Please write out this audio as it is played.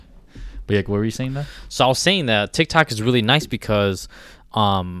But like, what were you saying there? So I was saying that TikTok is really nice because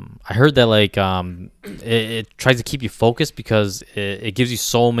I heard that like it tries to keep you focused because it gives you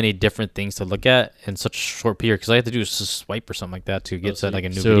so many different things to look at in such a short period. Because all you have to do is just swipe or something like that to get to like a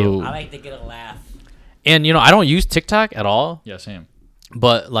new video. I like to get a laugh. And you know, I don't use TikTok at all. Yeah, same.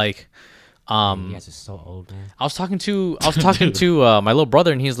 But like, You guys are so old, man. I was talking to my little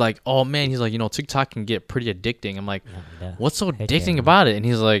brother, and he's like, "Oh man," he's like, "You know, TikTok can get pretty addicting." I'm like, "What's so addicting about it?" And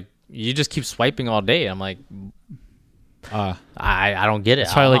he's like, "You just keep swiping all day." I'm like, I don't get it.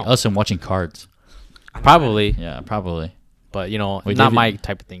 It's probably like us and watching cards. Probably, Yeah, probably. but you know, Wait, not David- my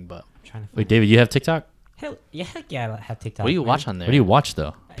type of thing. But Wait, David, you have TikTok? Heck yeah, I have TikTok. what do you man. watch on there? What do you watch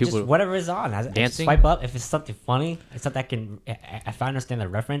though? People- Just whatever is on. I just Dancing? swipe up if it's something funny. It's something I can. If I understand the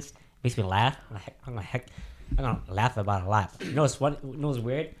reference, it makes me laugh. I'm gonna laugh about a lot. You know what's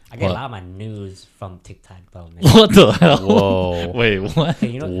weird? I get What? a lot of my news from TikTok though, man. What the hell? Whoa. Wait, what? Okay,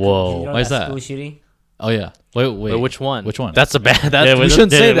 you know, Whoa. You know Why is that? school shooting? Oh yeah. Wait. Wait, which one? Which one? That's a bad. That's, Yeah, we which-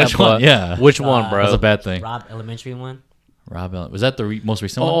 shouldn't yeah, say that. which one? but Yeah. Which one, bro? That's a bad thing. Rob Elementary one. Rob Allen. Was that the most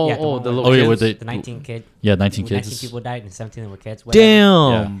recent Oh, one? Yeah, oh, one the where- little Oh, yeah, kids? with the- The 19 kid. Yeah, 19 19 kids. people died and 17 were kids. Whatever.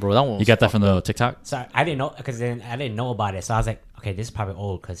 Damn, Yeah. bro, that one. You got that from the TikTok? So I didn't know because then I didn't know about it. So I was like, okay, this is probably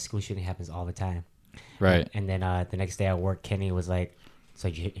old because school shooting happens all the time. Right. And then the next day at work, Kenny was like, "So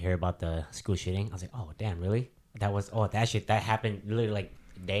you hear about the school shooting?" I was like, "Oh, damn, really? That happened literally like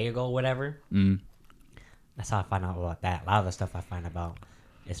a day ago, whatever." That's how I find out about that. A lot of the stuff I find about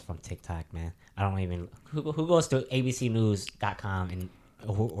is from TikTok, man. I don't even who goes to abcnews.com and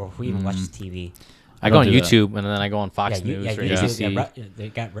who even watches TV. I go on do that. YouTube and then I go on Fox News or YouTube, ABC they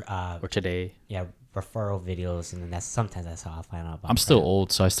got or Today. referral videos, and then that's how I find out about. I'm still crap.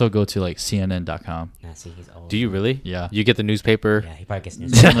 old, so I still go to like CNN.com. Nah, see, he's old. Do you really? Yeah. You get the newspaper. Yeah, he probably gets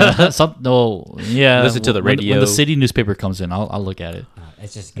news. Yeah. Listen to the radio. When the city newspaper comes in, I'll look at it.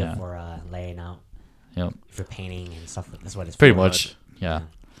 It's just good Yeah. for laying out. Yep. For painting and stuff. That's what it's Pretty for. much. Yeah.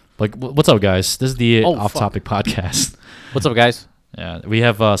 Like, what's up, guys? This is the Oh, Off Topic podcast. What's up, guys? Yeah, we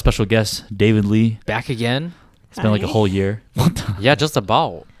have special guest David Lee. Back again? It's been like a whole year. Yeah, just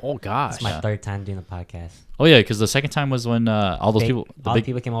about. Oh gosh. It's my third time doing the podcast. Oh yeah, because the second time was when all those people, all the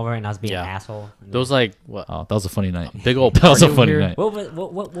people came over and I was being Yeah. an asshole. And Those like what? Oh, that was a funny night. Big old That was a party funny over here? night.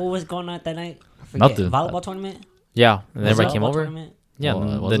 what was going on that night? I forget. Nothing. Volleyball tournament. Yeah, and Was it everybody came volleyball over. tournament? Yeah, Well,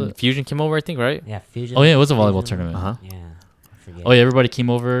 and was then it? Fusion came over, I think, right? Yeah, Fusion. Oh yeah, it was a volleyball Fusion. tournament. Uh-huh. Yeah, I forget. Oh yeah, everybody came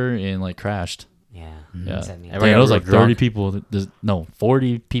over and like crashed. Yeah. Yeah, Except me. Everybody Damn, it got was real like 30 drunk. people. No,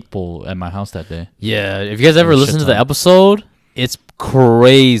 40 people at my house that day. Yeah. If you guys ever Shit listen to the ton. episode, it's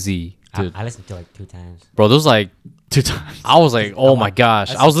crazy, Dude. I listened to it like 2 times. bro. Those like 2 times. I was like, oh my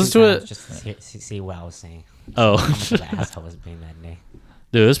gosh. I was listening to it. just to see what I was saying. Oh, How much of an asshole I was being that day.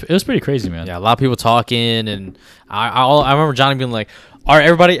 dude, it was pretty crazy, man. Yeah, a lot of people talking, and I remember Johnny being like, "All right,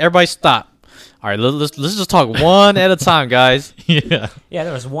 everybody, stop. All right, let's just talk one at a time, guys." yeah, Yeah,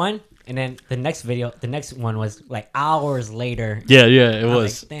 there was one, and then the next one was like hours later. yeah. It I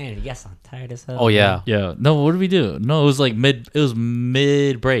was. like, damn, yes, I'm tired as hell. Oh yeah, Yeah. No, what did we do? No, it was like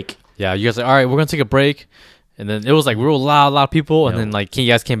mid break. yeah. You guys like, all right, we're gonna take a break, and then it was like real loud, a lot of people, and Yeah. then like you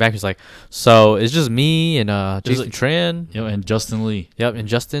guys came back. He's like, so it's just me and Jason like- Tran. You know, and Justin Lee. Yep, and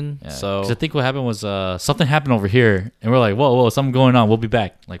Justin. Yeah. So 'Cause I think what happened was something happened over here, and we're like, whoa, something going on. We'll be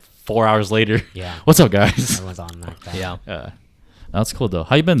back. Like 4 hours later. Yeah. What's up, guys? Everyone's on knocked out. yeah, That's cool though.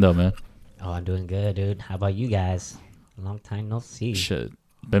 How you been though, man? Oh, I'm doing good, dude. How about you guys? Long time no see. Shit,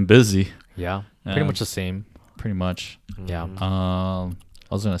 been busy. yeah, Yeah. pretty much the same. Pretty much. Yeah. I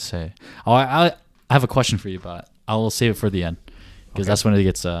was gonna say. Oh, I have a question for you, but I will save it for the end because that's when it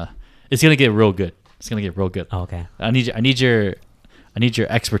gets. It's gonna get real good. It's gonna get real good. Oh, okay. I need your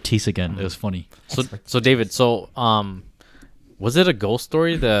expertise again. It was funny. So David, was it a ghost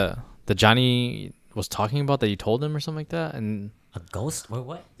story that Johnny was talking about that you told him or something like that? And A ghost? Wait,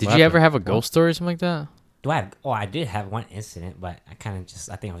 what? did What you ever happened? have a ghost story or something like that? Do I have? Oh, I did have one incident, but I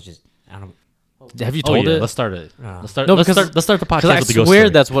think I was just. I don't. Have you Oh told yeah, it? let's start it. No. Let's start. No, let's because- start the podcast Because I with the ghost swear story.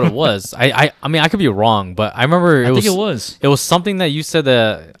 that's what it was. I mean I could be wrong, but I remember I think it was. It was something that you said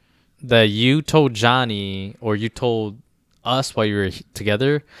that you told Johnny or you told us while you were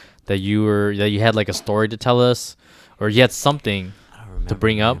together that you had like a story to tell us or you had something I don't remember. to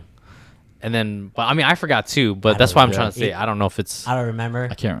bring up. man. And then, but I mean, I forgot too. But I that's don't why I'm know. trying to say. Yeah. I don't know if it's. I don't remember.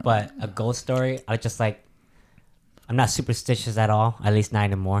 I can't But a ghost story, I just like. I'm not superstitious at all. At least not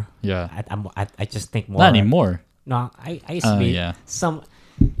anymore. Yeah. I just think more. Not anymore. No, I used to be Yeah. some.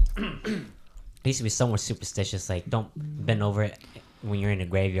 I used to be somewhat superstitious. Like, don't bend over it when you're in the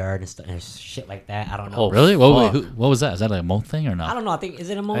graveyard and, and shit like that. I don't know. Oh, Really? fuck. What was that? Is that like a Mo thing or not? I don't know. I think is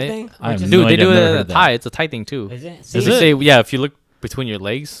it a mole I- thing? I Or have just- no Dude, they idea. do I've never it heard at a that. tie. It's a tie thing too. Is it? They See, say, yeah, if you look between your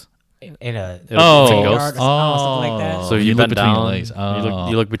legs in a It's a ghost. yard or something like that. So you you bend look between down. your legs.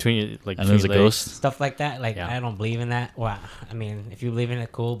 You look between your like. and there's a between your legs. ghost. Stuff like that. Like Yeah. I don't believe in that. Well, I mean, if you believe in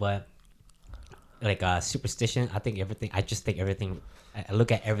it, cool. But like superstition, I just think everything. I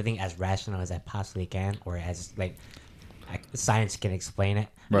look at everything as rational as I possibly can, or as like science can explain it.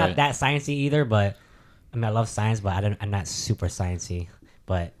 I'm Right. not that sciencey either, but I mean, I love science, but I'm not super sciencey.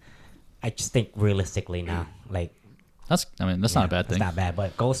 But I just think realistically now, like. That's not a bad thing. It's not bad,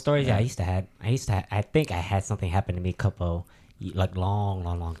 but ghost stories. Yeah, I think I had something happen to me a couple, like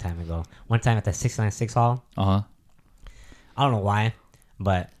long time ago. One time at the 696 hall. Uh-huh. I don't know why,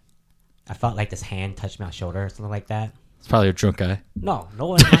 but I felt like this hand touched my shoulder or something like that. It's probably a drunk guy. No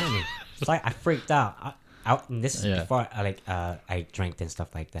one behind me. It's like I freaked out. And this is Yeah. before I drank and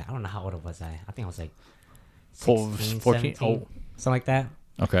stuff like that. I don't know how old was I. I think I was like 14. 14, Oh. something like that.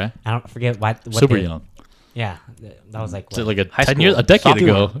 Okay. I don't forget what Super they- young. Yeah, that was like Is it what? like a High 10 years, school. a decade Dude.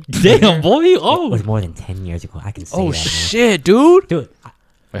 ago? Damn, boy. It Oh. was more than 10 years ago. I can say Oh that. Man. shit, dude. Dude,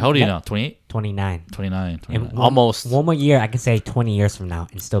 Wait, how old are you Yeah. now? 28? 29. 29. And 29. Almost. One more year, I can say 20 years from now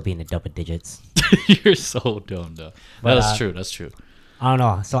and still be in the double digits. You're so dumb, though. But, That's true. That's true. I don't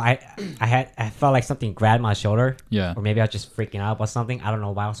know. So I felt like something grabbed my shoulder. Yeah. Or maybe I was just freaking out about something. I don't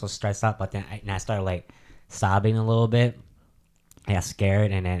know why I was so stressed out. But then I started like sobbing a little bit. I got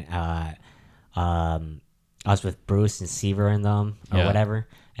scared, and then I was with Bruce and Seaver and them or Yeah. whatever.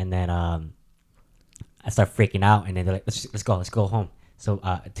 And then I started freaking out, and then they're like, let's go home. So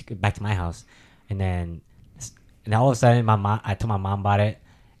to get back to my house, and then all of a sudden I told my mom about it,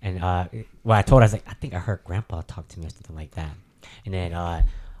 and I told her, I was like, I think I heard Grandpa talk to me or something like that. And then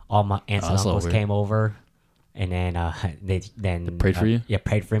all my aunts and that's a little uncles weird. came over, and then they prayed for you? Yeah,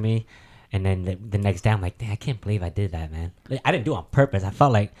 prayed for me. And then the next day, I'm like, dang, I can't believe I did that, man. Like, I didn't do it on purpose. I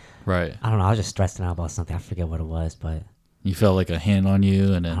felt like, Right. I don't know, I was just stressing out about something. I forget what it was, but You felt like a hand on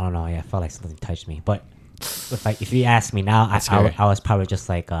you, and I then don't know. Yeah, I felt like something touched me. But if you ask me now, scary. I was probably just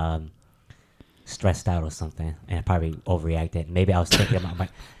like stressed out or something, and I probably overreacted. Maybe I was thinking about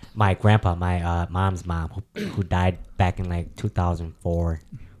my grandpa, my mom's mom, who died back in like 2004.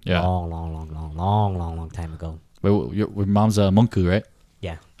 Yeah. Long time ago. wait, your mom's a Monku, right?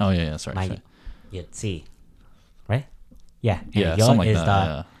 Yeah, Oh yeah, sorry. my sorry. Yatsi, right? Yeah, and Yeah, Yo something like is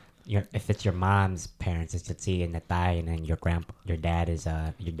that. if it's your mom's parents, it's Yatsi and Natai, and then your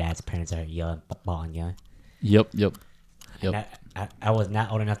dad's parents are Ya and Papa and Ya. Yep. Yep. And I was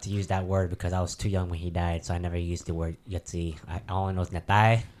not old enough to use that word because I was too young when he died, so I never used the word Yatsi. I only know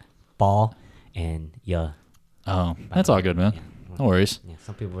Natai, Ball, and Ya. Oh, that's all good, man. Yeah. No worries. Yeah,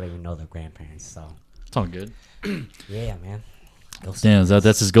 some people don't even know their grandparents, so It's all good. yeah, man. Ghost Damn, stories.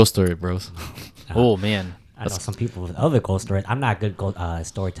 that's his ghost story, bros. Oh man. I know some people with other ghost stories. I'm not a good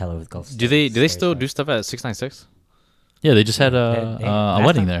storyteller with ghost Do stories. they still do stuff at 696? Yeah, they just had They- a last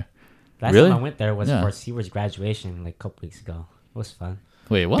wedding time- there. Last Really? time I went there was Yeah. for Seaver's graduation like a couple weeks ago. It was fun.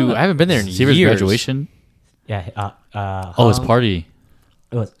 Wait, what? Dude, I haven't been there in Seaver's years. graduation. Yeah. Oh, his Hung- party.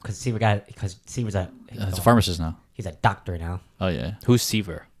 It was because Seaver's He's a pharmacist now. he's a doctor now. Oh yeah. Who's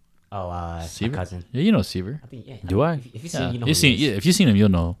Seaver? Oh, my Seaver? cousin. Yeah, you know Seaver. I think, yeah, Do I? If you see, Yeah, you know you who seen. he Yeah, is. if you've seen him, you'll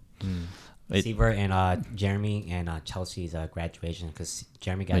know. Wait. Seaver and Jeremy and Chelsea's graduation because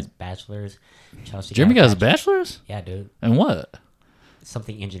Jeremy got his bachelor's. Chelsea. Jeremy got his bachelor's. bachelor's. Yeah, dude. And what?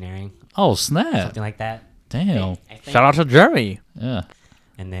 Something engineering, Oh snap! something like that. Damn. I think. Shout out to Jeremy. Yeah.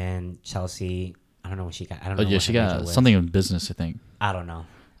 And then Chelsea, I don't know what she got. I don't Oh know. yeah, what she her major got was. something in business, I think. I don't know.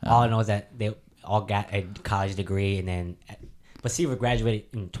 All I know is that they all got a college degree, and then, but Seaver graduated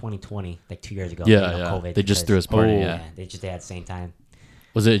in 2020, like 2 years ago. Yeah, you know, yeah. COVID They just because- threw his party. Oh. Yeah. They just did at the same time.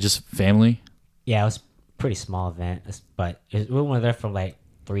 Was it just family? Yeah, it was a pretty small event, but we were there from like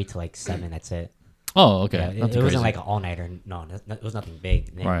 3 to like 7. That's it. Oh, okay. Yeah, it Nothing wasn't crazy. like an all nighter. No, it was nothing big.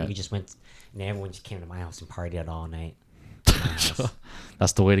 And then Right. we just went, and everyone just came to my house and partied all night. At my house.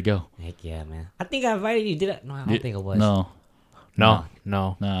 That's the way to go. Heck yeah, man! I think I invited you. Did I? No, I don't think it was. No, No,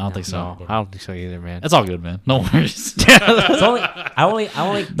 no, I don't think so. no. I don't think so either, man. It's all good, man. No worries. It's only, I only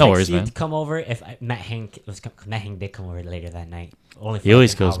text No worries, you man. to come over if Matt Hank did come over later that night. Only for He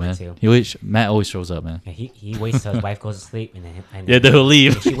always like an goes, hour or man. two. Matt always shows up, man. Yeah, he waits till his wife goes to sleep and then Yeah, they'll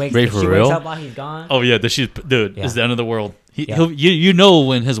leave. if she wakes, Wait, if for she real? wakes up while he's gone. Oh yeah, dude, Yeah. it's the end of the world. Yeah. You know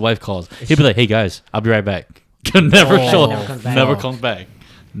when his wife calls, he'll be like, "Hey guys, I'll be right back." Never Oh, show never up. comes back. Never Oh. comes back.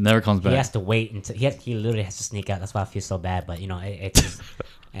 Never comes He back. has to wait until he literally has to sneak out. That's why I feel so bad. But you know, it's just,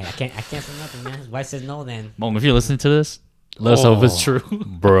 and I can't say nothing, man. His wife says no. Then Mom, if you're listening to this, Let us know if it's Oh. true.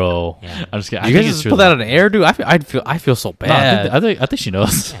 bro. Yeah. I'm just kidding. You guys just put that on the air, dude. I feel so No, bad. I think she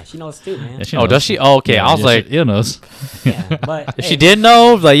knows. Yeah, she knows too, man. Yeah, she Oh, knows. does she? Oh, okay. I was like, she knows. Yeah, but if hey, she did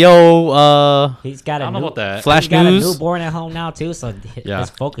know, like, yo, he's got I a don't know new, about that. Flash he's got news. a newborn at home now too, so Yeah, his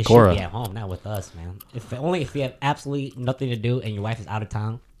focus Cora. should be at home, not with us, man. If you have absolutely nothing to do and your wife is out of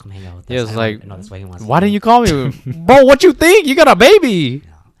town, come hang out with us. Yeah, it's I like, know that's what he wants. why to didn't do. you call me, bro? What you think? You got a baby.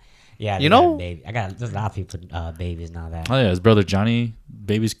 Yeah, you they got a know? baby. There's a lot of people babies now that. Oh yeah, his brother Johnny,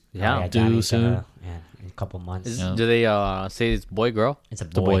 baby's Yeah. due Johnny's soon. yeah, in a couple months. Yeah. Do they say it's boy, girl? It's a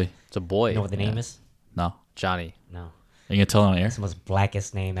The boy. boy. It's a boy. You know what the name is? No, Johnny. No, you gonna tell on air? it's the most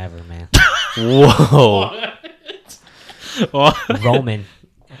blackest name ever, man. Whoa. Roman.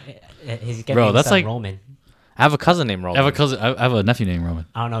 He's getting Bro, that's son like- Roman. I have a cousin named I Roman. have a cousin. I have a nephew named Roman.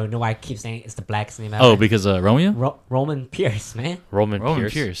 I don't know. You know why I keep saying it's the blackest name ever? Oh, because Romeo. Roman Pierce, man. Roman Roman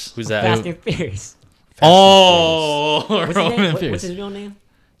Pierce. Pierce. Who's Fast that? and Fierce. Oh, What's his name? Roman What's Pierce. his real name?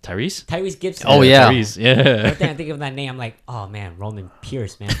 Tyrese. Tyrese Gibson. Oh, yeah. Tyrese. Yeah. Every time I think of that name, I'm like, oh man, Roman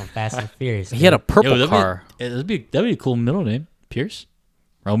Pierce, man, from Fast and Furious. He had a purple Yo, car. that'd be a cool middle name. Pierce.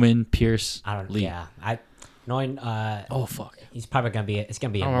 Roman Pierce. I don't. Lee. Yeah, knowing. Oh fuck. He's probably gonna be. It's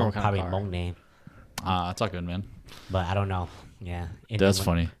gonna be I don't remember a what kind of probably a car. Hmong name, It's all good, man. but I don't know. Yeah, That's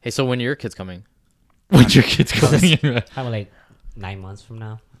funny. Hey, so when are your kids coming? When's your kids coming? Probably like 9 months from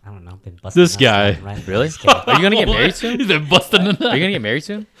now. I don't know. Been busting This nuts guy. left and right. Really? Just kidding. Are you gonna get married soon? He's been busting it. Are you gonna get married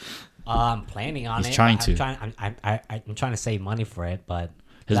soon? I'm planning on He's it. trying I'm to. I'm trying to save money for it, but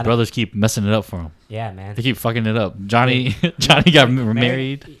His Gotta- brothers keep messing it up for him. yeah, man. They keep fucking it up. Johnny got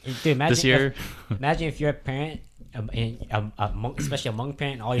married Dude, imagine this year. Imagine if you're a parent, especially a Hmong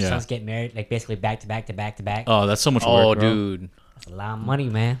parent, and all your Yeah. sons get married, like basically back to back to back to back. Oh, that's so much Oh, work, bro. dude. That's a lot of money,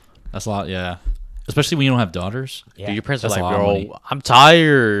 man. That's a lot. Yeah, especially when you don't have daughters. Yeah. Dude, your parents are That's like, a lot of money. bro, I'm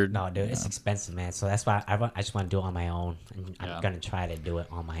tired. No, dude, it's expensive, man. So that's why I just want to do it on my own. And Yeah. I'm gonna try to do it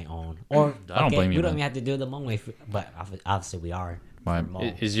on my own. Or I don't blame you, We don't man. even have to do it the Hmong way, but obviously we are. Right. for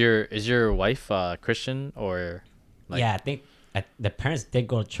Hmong. Is your wife Christian or? Like, Yeah, I think the parents did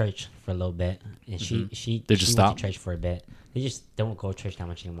go to church for a little bit, and she Mm-hmm. They just she stopped? went to church for a bit. They just don't go to church that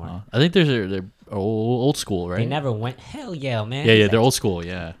much anymore. I think they're old school, right? They never went. Hell yeah, man. Yeah, It's they're like- old school.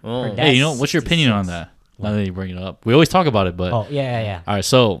 Yeah. Oh. Her Hey, you know dad's what's your opinion on 66. that? Now that you bring it up, we always talk about it, but Oh yeah. all right.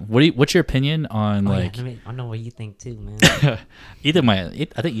 So, what's your opinion on Oh, like yeah. I know what you think too, man. I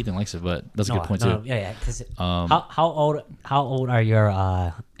think Ethan likes it, but that's a good point too. Yeah. 'Cause Um, how old are your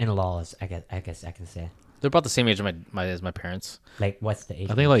in-laws? I guess I can say. They're about the same age as my parents. Like, what's the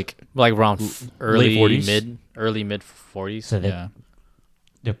age? I think like Like around early 40s? early mid 40s. So yeah,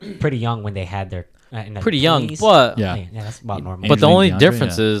 they're pretty young when they had their in their Pretty young, 20s. but Yeah. yeah, that's about normal. but the Angelina only DeAndre,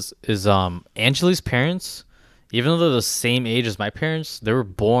 difference yeah. is Angeli's parents, even though they're the same age as my parents, they were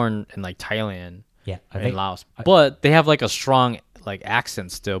born in like Thailand yeah, and Laos, but they have like a strong like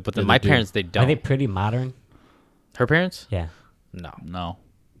accent still. But then Yeah, my they do. parents they are don't. they pretty modern? Her parents? Yeah. No, no.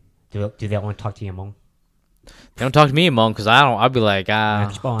 Do they want to talk to your mom? they don't talk to me, mom, because I don't. I'd be like I'd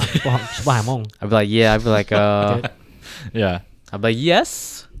be like yeah, I'd be like Yeah. I'd be like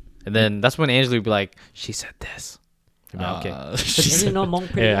yes, and then that's when Angela would be like she said this. I'd be like, okay. Does she know Hmong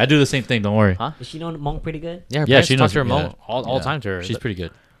pretty Yeah, I good? do the same thing. Don't worry. Huh? Does she know Hmong pretty good? Yeah, her Yeah, parents she talk knows to her yeah. mom all the time to her. She's pretty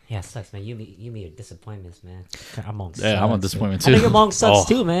good. Yeah, it sucks, man. You me your disappointments, man. Our Hmong Yeah, I'm a sucks, disappointment man. I think too. your Hmong sucks Oh.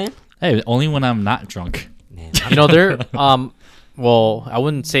 too, man. Hey, only when I'm not drunk. Man, You know, they're well, I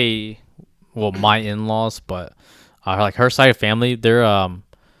wouldn't say my in-laws, but like her side of family, they're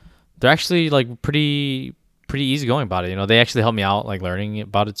actually like pretty easygoing about it. You know, they actually help me out like learning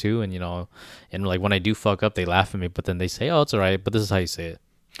about it too, and you know, and like when I do fuck up, they laugh at me, but then they say, "Oh, it's all right," but this is how you say it.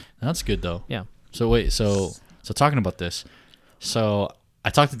 That's good though. Yeah. So wait, so talking about this, so I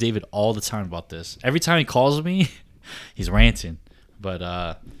talk to David all the time about this. Every time he calls me, he's ranting.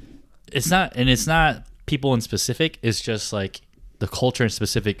 But it's not people in specific. It's just like the culture in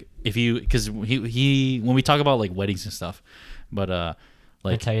specific. If you because he when we talk about like weddings and stuff, but I'll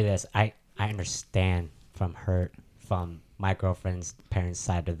like tell you this. I understand from my girlfriend's parents'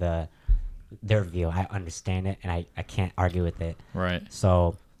 side of their view. I understand it, and I can't argue with it. right.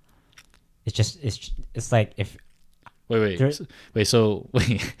 So it's like if There- So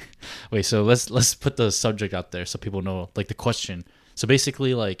let's put the subject out there so people know like the question. So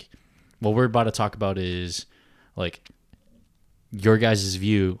basically, like what we're about to talk about is like your guys'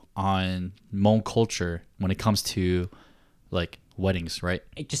 view on Hmong culture when it comes to like weddings, right?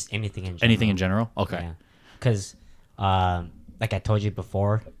 just anything in general. Anything in general? Okay. Because like I told you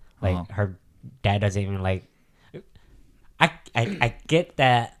before, like Uh-huh. her dad doesn't even like. I get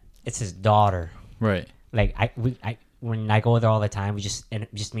that it's his daughter. Right. Like when I go there all the time, we just me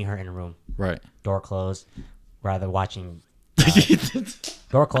and her in a room, Right. door closed, rather watching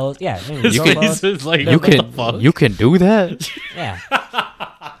Door closed. Yeah. maybe His door face closed. is like, You what the can fuck? you can do that. Yeah.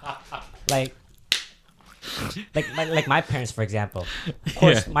 like. Like my parents, for example. Of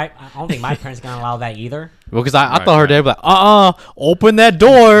course, Yeah. I don't think my parents gonna allow that either. Well, because I Right, thought her right. dad would be like, open that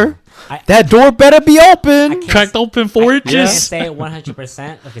door. I- That door better be open. can't Cracked open 4 I can't inches. say it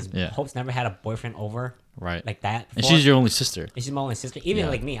 100% because Yeah. Hope's never had a boyfriend over Right. like that. And before. she's your only sister. And she's my only sister. Even Yeah.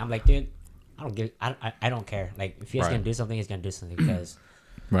 like me, I'm like, dude, I don't care. Like if he's Right. gonna do something, he's gonna do something because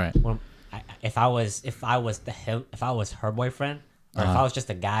Right. when if I was her boyfriend, or if I was just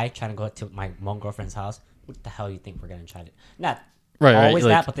a guy trying to go to my mom girlfriend's house, what the hell you think we're gonna try to? Not Right, right, always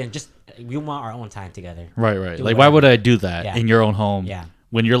like- that, but then just we want our own time together. Right, right. Do Like, why whatever. would I do that Yeah. in your own home Yeah.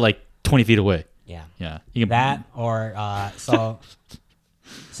 when you're like 20 feet away? Yeah. Yeah. You can, That or so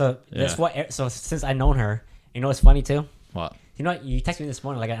that's Yeah. what. So since I known her, you know what's funny too. What? You know what? You texted me this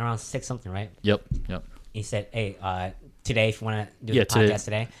morning like around 6 something, right? Yep. Yep. He said, "Hey, today if you want to do Yeah, the today. podcast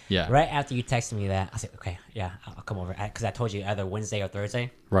today." Yeah. Right after you texted me that, I said, "Okay, yeah, I'll come over," because I told you either Wednesday or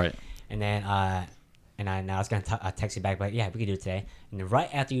Thursday, Right. and then I was gonna text you back, but yeah, we can do it today. And then right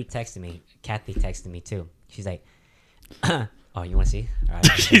after you texted me, Kathy texted me too. She's like, "Oh, you want to see?" All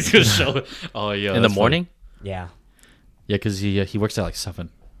right. He's gonna show it. Oh, yeah. In the morning? Yeah, Yeah, because he works at like 7.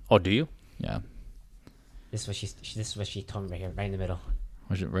 Oh, do you? Yeah. this is what she told me right here, right in the middle.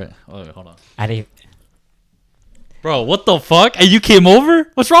 Was it right? Oh, wait, hold on. I didn't. Bro, what the fuck? And you came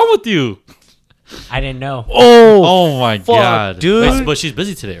over? What's wrong with you? I didn't know. Oh my fuck, god, dude. Wait, but she's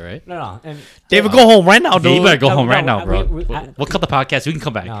busy today, right? No. And, David, go home right now, Okay, you dude. better go No, home right no, now, bro. I- We'll cut the podcast. We can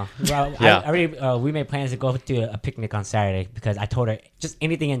come back. No, well, Yeah. I already we made plans to go to a picnic on Saturday because I told her just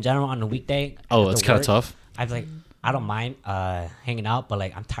anything in general on the weekday. Oh, after that's kind of work, tough. I was like, I don't mind hanging out, but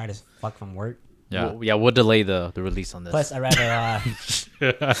like I'm tired as fuck from work. Yeah. We'll delay the release on this. Plus, I rather.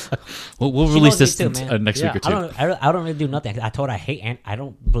 We'll she release knows me this too, man. next week or two. I don't really do nothing. I told her I hate and I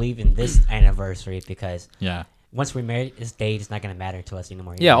don't believe in this anniversary because Yeah. once we're married, this date is not gonna matter to us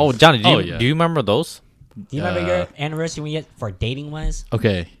anymore. yeah. Oh, anyways. Johnny, Oh, yeah. do you remember those? Do you remember your anniversary when you for dating was?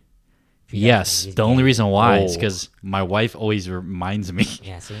 Okay. If you Yes. guys- The only reason why is Oh. because my wife always reminds me.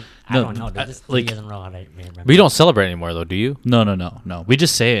 Yeah, see, No, I don't know. I- This 3 like- years in a row, I don't remember. But you don't celebrate anymore, though, do you? No. We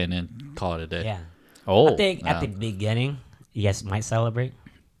just say it and then call it a day. Yeah. Oh, I think at yeah. the beginning, yes, might celebrate.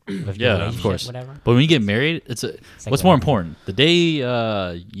 With your Yeah, of relationship, course. Whatever. But when you get married, it's a. like What's more whatever. important, the day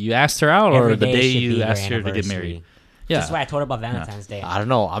you asked her out, or Every the day should be you your asked her to get anniversary. married? Yeah. This is why I told her about Valentine's Day. I don't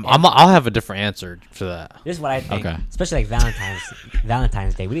know. I'll have a different answer for that. This is what I think. Okay. Especially like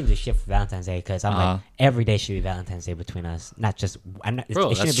Valentine's Day. We didn't do shit for Valentine's Day because I'm Uh-huh. like every day should be Valentine's Day between us. Not just. Bro, it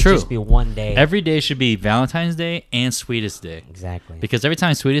that's shouldn't true. just be one day. Every day should be Valentine's Day and Sweetest Day. exactly. Because every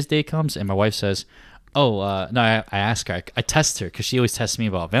time Sweetest Day comes and my wife says, "Oh, no," I ask her, I test her because she always tests me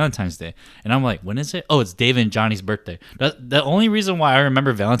about Valentine's Day, and I'm like, "When is it?" Oh, it's David and Johnny's birthday. The only reason why I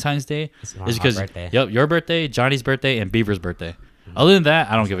remember Valentine's Day It's is our because birthday. your birthday, Johnny's birthday, and Beaver's birthday. Other than that,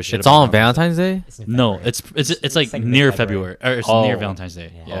 I don't give a shit. It's all on about Valentine's Day. It's in No, February. it's like like near mid-February. February or it's Oh. near Valentine's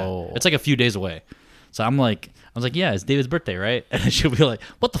Day. Yeah. Yeah, Oh. it's like a few days away. So I was like, yeah, it's David's birthday, right? And she'll be like,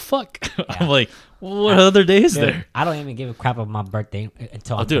 what the fuck? I'm like, what other day is Dude, there? I don't even give a crap about my birthday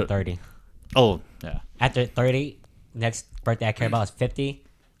until I'm dude. 30. Oh, yeah. After 30, next birthday I care about is 50.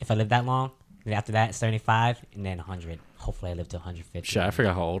 If I live that long, then after that, 75, and then 100. Hopefully, I live to 150. Shit, I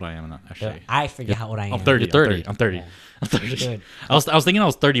forgot how old I am now, actually. Dude, I forget how old I am. I'm 30. You're 30. I'm 30. Yeah. I'm 30. Dude. I was thinking I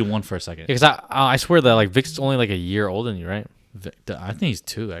was 31 for a second. Because I swear that like Vic's only like a year older than you, right? I think he's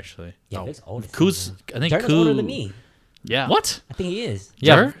 2, actually. Yeah, Vic's older. than Kuz, me. I think Jared's Kuz. older than me. Yeah. What? I think he is.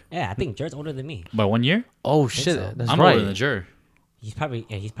 Yeah. Jer? Yeah, I think Jared's older than me. By 1 year? Oh shit, so. that's I'm right. older than Jer. He's probably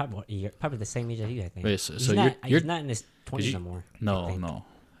probably the same age as you. I think. Wait, so he's you're- not, you're- he's not in his 20s you- no more. I No, think. no.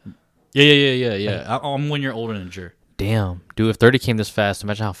 Yeah. I'm 1 year older than Jer. Damn, dude, if 30 came this fast,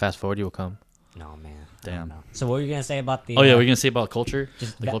 imagine how fast forward you will come. No man. I Damn. don't know. So what were you gonna say about the? Oh yeah, we're gonna say about culture.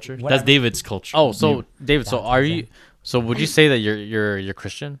 just The that- culture. That's whatever. David's culture. Oh, so You- David, so are you? So would you say that you're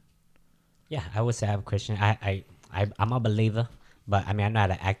Christian? Yeah, I would say I'm Christian. I'm a believer, but I mean I'm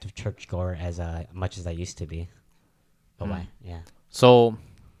not an active churchgoer as much as I used to be. But why? Yeah. So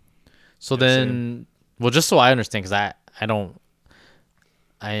Yeah, then, well, just so I understand, because I don't.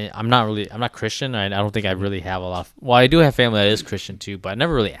 I'm not Christian. I don't think I really have a lot of, well, I do have family that is Christian too, but I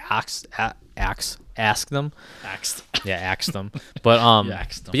never really ask them. Axed. Yeah, ask them. But Yeah,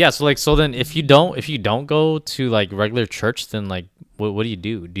 asked them. but yeah, so then if you don't go to like regular church, then like what do you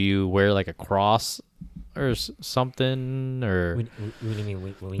do? Do you wear like a cross or something, or What do you mean?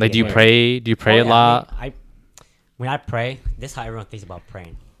 When like get do you married? pray? Do you pray Oh, a yeah, lot? when I pray, this is how everyone thinks about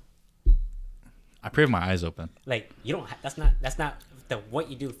praying. I pray with my eyes open. Like you don't. That's not what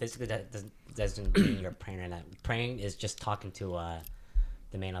you do physically doesn't mean you're praying or not. Praying is just talking to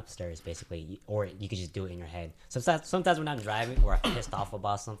the man upstairs, basically, or you could just do it in your head. Sometimes when I'm driving or I'm pissed off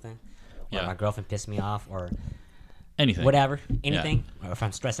about something, or my girlfriend pissed me off, or anything, anything, or if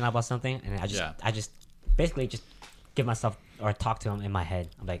I'm stressing out about something, and I just basically just give myself or talk to him in my head.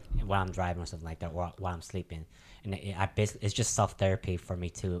 I'm like while I'm driving or something like that, or while I'm sleeping, and it's just self therapy for me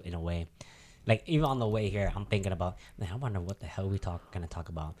too, in a way. Like even on the way here, I'm thinking about, man, I wonder what the hell gonna talk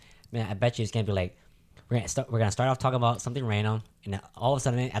about. Man, I bet you it's gonna be like we're gonna start off talking about something random, and then all of a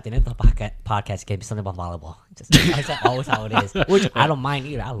sudden at the end of the podcast, it's gonna be something about volleyball. That's always how it is, which I don't mind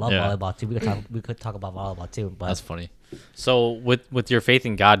either. I love volleyball too. We could talk about volleyball too. But that's funny. So with your faith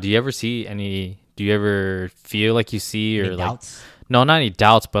in God, do you ever feel like you see or any like doubts? no, not any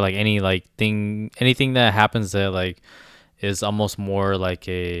doubts, but like anything that happens that like is almost more like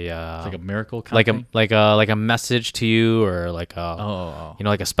It's like a miracle kind of thing? like a message to you, or like a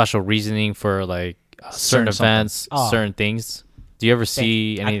like a special reasoning for like certain events, certain things. Do you ever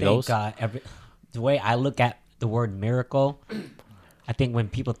see any of those? The way I look at the word miracle, I think when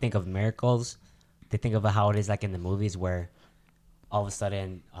people think of miracles, they think of how it is like in the movies where all of a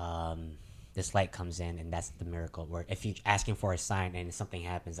sudden this light comes in, and that's the miracle. Where if you're asking for a sign and something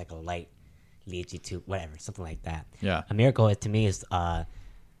happens, like a light leads you to whatever, something like that. Yeah. A miracle to me is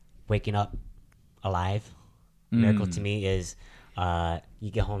waking up alive. A miracle to me is you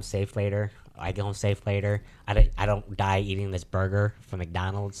get home safe later. I get home safe later. I don't die eating this burger from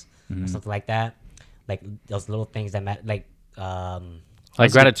McDonald's or something like that. Like those little things that matter. Like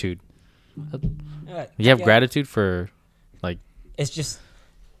gratitude. You have gratitude for like. It's just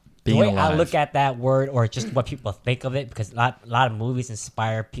being the way alive. I look at that word, or just what people think of it, because a lot of movies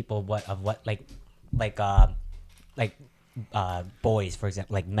inspire people boys, for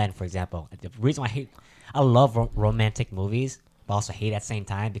example, like men, for example. The reason why I love romantic movies, but also hate at the same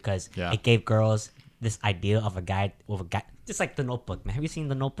time, because it gave girls this idea of a guy just like The Notebook, man. Have you seen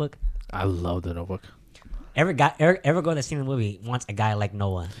The Notebook? I love The Notebook. Every girl that's seen the movie wants a guy like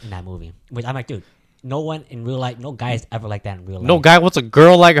Noah in that movie. Which I'm like, dude, no one in real life, no guy is ever like that in real life. No guy wants a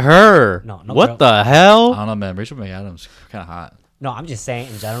girl like her. No what girl. the hell? I don't know, man. Rachel McAdams kind of hot. No, I'm just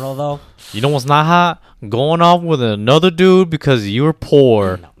saying in general though. You know what's not hot? Going off with another dude because you were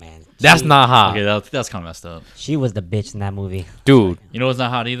poor. No, man. That's not hot. Okay, that's kind of messed up. She was the bitch in that movie. Dude. You know what's not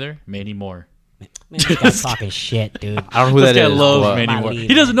hot either? Mandy Moore. Man, this guy's talking shit, dude. I don't know who This that guy is. loves What? Mandy My Moore. lead,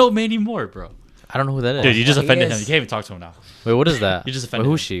 He doesn't man. know Mandy Moore, bro. I don't know who that is. Dude, you just He offended him. is. You can't even talk to him now. Wait, what is that? You just Wait, offended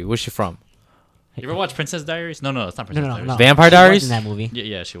who's him. she? Where's she from? You ever watch Princess Diaries? No, it's not Princess Diaries. No. Vampire She was Diaries? in that movie.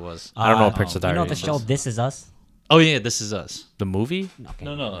 Yeah, she was. I don't know what Princess You know Diaries the is. show This Is Us? Oh yeah, This Is Us. The movie? Okay.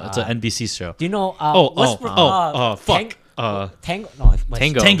 No, it's an NBC show. Do you know? Fuck. Tangled. No,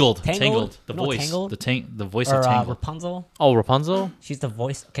 Tangled. Tangled. The No, voice. Tangled? The voice Or of Tangled. Rapunzel. Oh, Rapunzel? She's the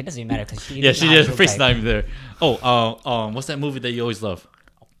voice. Okay, it doesn't even matter because she. Yeah, she did. Her face is not even there. What's that movie that you always love?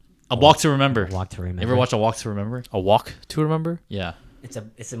 A Walk to Remember. Walk to Remember. You ever watch A Walk to Remember? A Walk to Remember? Yeah.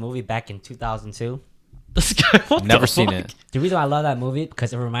 It's a movie back in 2002. This guy. What Never the seen fuck? it. The reason I love that movie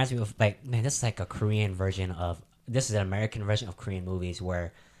because it reminds me of like, man, this is like a Korean version of. This is an American version of Korean movies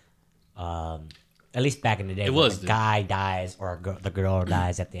where, at least back in the day, It where was, a dude. guy dies or the girl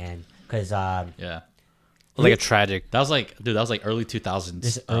dies at the end. Because Yeah. Like a tragic. That was like early 2000s.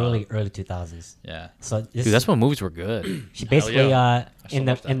 this is early 2000s. Yeah. So this Dude, that's when movies were good. she basically yeah. I still in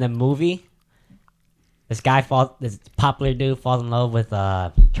watch that. the movie, this popular dude falls in love with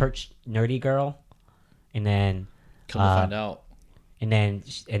a church nerdy girl, and then Come to find out. and then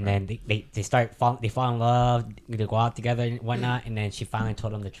they fall in love, they go out together and whatnot, and then she finally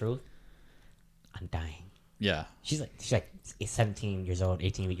told him the truth. I'm dying. Yeah. She's like 17 years old,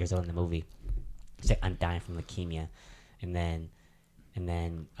 18 years old in the movie. She's like, I'm dying from leukemia, and then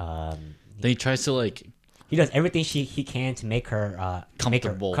Then he tries to like. he does everything he can to make her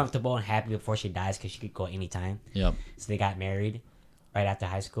Comfortable. comfortable and happy before she dies because she could go anytime. Yep. So they got married right after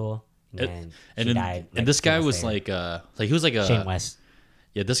high school, and then And she then, died. and this guy 2 was months like he was like a Shane West.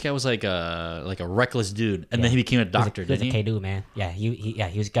 yeah. This guy was like a reckless dude, and Yeah. then he became a He was doctor, he was didn't a he? K-dude, man. Yeah, he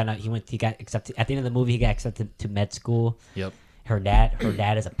got accepted at the end of the movie. He got accepted to med school. Yep. Her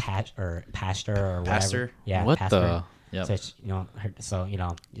dad is a pastor or whatever. Pastor? Yeah, What pastor. the- Yep. So it's,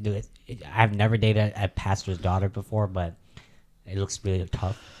 dude, I've never dated a pastor's daughter before, but it looks really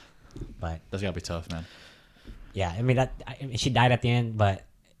tough. But That's gotta be tough, man. yeah, I mean she died at the end, but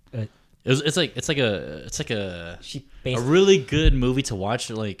It's like a she a basically. really good movie to watch.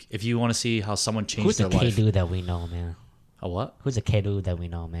 Like if you want to see how someone changed Who's their the K life. dude that we know, man? A what? Who's a K dude that we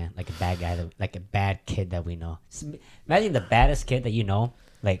know, man? Like a bad guy, like a bad kid that we know. Imagine the baddest kid that you know,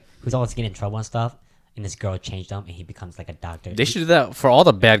 like who's always getting in trouble and stuff, and this girl changed him, and he becomes like a doctor. They should do that for all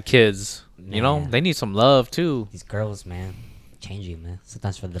the bad kids. You know, Man. they need some love too. These girls, man, change you, man.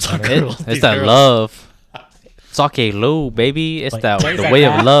 Sometimes for the Some better. girls. It's These that girls. love. Sake low, baby. It's But that things the like way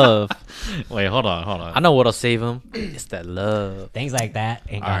that- of love. Wait, hold on. I know what'll save him. It's that love. Things like that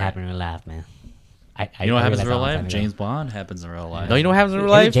ain't gonna Alright. happen in real life, man. I You know what happens in realized real a long time life? ago. James Bond happens in real life. No, you know what happens in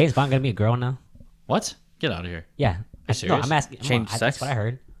real Isn't life? James Bond gonna be a girl now? What? Get out of here. Yeah. No, serious? I'm asking. Change That's sex? what I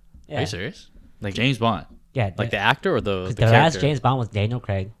heard. Are Yeah. you serious? Like James Bond. Yeah. Like the actor or the 'cause the the last character? James Bond was Daniel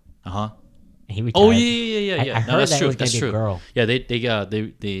Craig, Uh huh. and he retired. Oh yeah. I No, heard that's that it true. was gonna That's be a true. girl.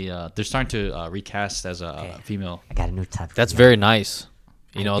 Yeah, they're starting to recast as a Okay. female. I got a new topic. That's for you. very nice.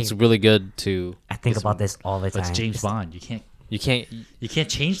 You I know, it's think- really good to. I think about this all the But time. it's James It's- Bond. You can't. You can't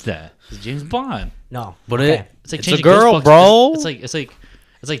change that. It's James Bond. No, But okay. It's like It's a changing girl, Ghostbusters. bro.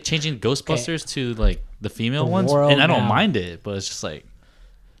 It's like changing Ghostbusters to like the female The ones, world and I don't now. mind it, but it's just like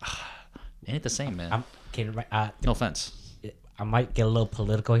it ain't the same, man. I'm kidding. No offense. I might get a little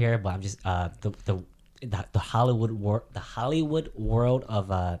political here, but I'm just the Hollywood world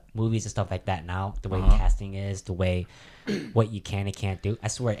of movies and stuff like that now. The way casting is, the way what you can and can't do. I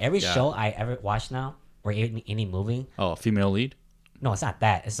swear, every Yeah. show I ever watch now, or any movie, Oh, female lead, no, it's not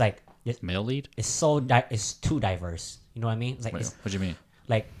that. It's like male lead. it's too diverse. You know what I mean? It's like Wait, it's what do you mean?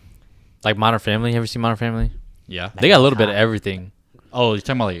 like Like Modern Family. Have you seen Modern Family? Yeah. They got a little bit of everything. Oh, you're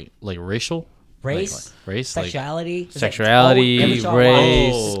talking about like racial, race, like race, like sexuality, It's like, Sexuality, every show I watch,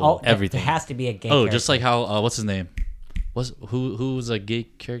 race, it's all- everything. There has to be a gay. oh, just character. like how what's his name? Who's a gay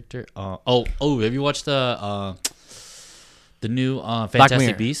character? Oh, have you watched the new Fantastic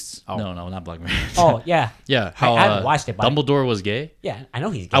Mirror. Beasts? Oh. No, not Black Mirror. Oh yeah, yeah. How I haven't watched it, but Dumbledore was gay. yeah, I know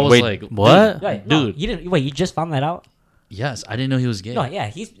he's gay. I was Wait, like, what? dude, Wait, no, dude, you didn't. Wait, you just found that out? yes, I didn't know he was gay. No, yeah,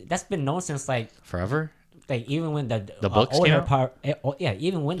 that's been known since like Forever. even when the books older came out? part. Yeah,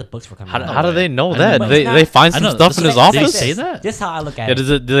 even when the books were coming out. How do they know I that? know, They but they it's find I some know, stuff in that's his what- they office. say that? This is how I look at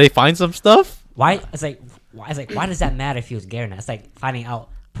Yeah, it. do they find some stuff? Why? It's like why does that matter if he was gay or not? It's like finding out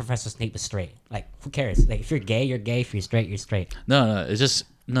Professor Snape is straight. Like who cares? Like if you're gay, you're gay. If you're straight, you're straight. No, it's just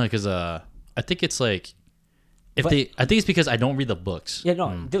no, because I think it's like if But- I think it's because I don't read the books. Yeah,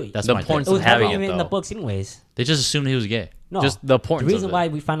 no, dude. That's The my importance thing. it was of having never it, even in the though. books, anyways. They just assumed he was gay. No, Just the the importance reason of it. why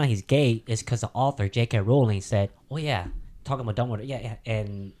we found out he's gay is because the author J.K. Rowling said, "Oh yeah, talking about Dumbledore, yeah,"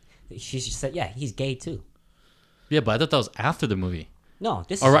 and she just said, "Yeah, he's gay too." Yeah, but I thought that was after the movie No,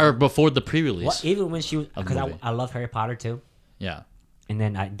 this or, is or before the pre-release. well, even when she was Of because movie. I love Harry Potter too, Yeah, and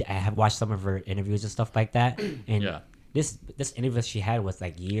then I have watched some of her interviews and stuff like that, and Yeah. this interview she had was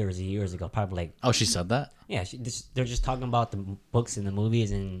like years ago, probably like oh, she said that. yeah, they're just talking about the books and the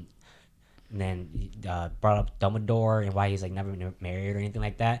movies and then brought up Dumbledore and why he's like never been married or anything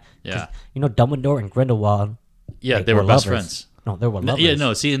like that. 'Cause, Yeah. you know Dumbledore and Grindelwald. Yeah, like, they were best lovers. friends. No, they were No, lovers. yeah,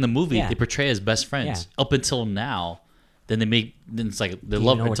 no. See, in the movie, Yeah. they portray as best friends Yeah. up until now. Then it's like they Do you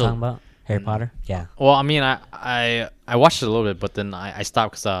love know what we're until talking about? Harry Potter. Yeah. Well, I mean, I watched it a little bit, but then I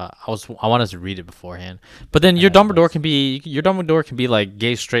stopped because I wanted to read it beforehand. But then your Dumbledore can be like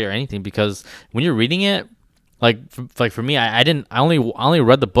gay, straight, or anything because when you're reading it, like for me, I only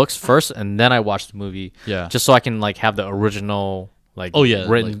read the books first and then I watched the movie. Yeah. Just so I can like have the original like Oh, yeah,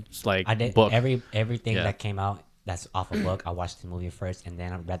 written like I did book. everything Yeah. that came out that's off a book. I watched the movie first and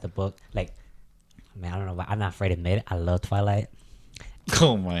then I read the book. Like, man, I don't know why. I'm not afraid to admit it. I love Twilight.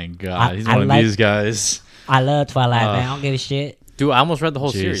 Oh my god, I- he's I one like- of these guys. I love Twilight, man. I don't give a shit. Dude, I almost read the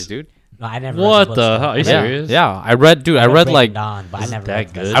whole Jeez. series, dude. No, I never. What read the books, the though. hell? Are you I read- serious? Yeah, I read Breaking like Dawn, but I Is it never that read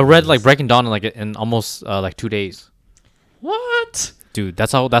the good? rest I of read the like movies. Breaking Dawn in almost like 2 days. What? Dude,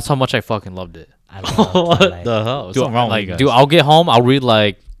 that's how much I fucking loved it. I love What Twilight. the hell? What's Dude, wrong with like, you guys? dude, I'll get home, I'll read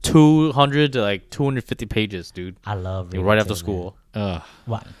like 200 to like 250 pages, dude. I love Like, reading right after too, school. Ugh. Man.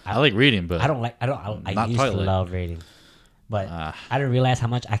 Well, I like reading, but I don't like. I Not used Twilight. to love reading, but Ah. I didn't realize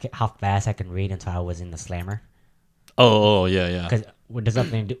how fast I can read until I was in the slammer. Oh, yeah. Because there's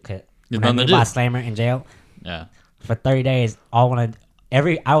nothing to do. Cause There's when I nothing to knew about do. slammer in jail Yeah. for 30 days, I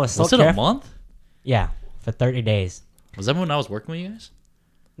was so Was it careful. a month? Yeah, for 30 days. Was that when I was working with you guys?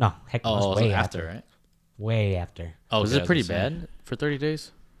 No, heck, it Oh, was it was way after, after. right? Way after. Oh, Was okay, I it pretty gonna say. bad for 30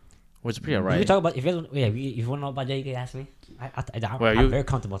 days? Was it pretty You alright? talk about if you want to know about jail, you can ask me. Well, I'm you- very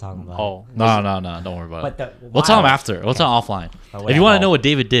comfortable talking about. Oh, No, don't worry about But it. the We'll tell him wild- after. We'll tell him offline. Or If you want whatever. to know what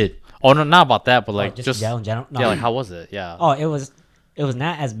David did, oh no, not about that, but Oh, like just just jail in general. No. yeah, like how was it? Yeah. Oh, it was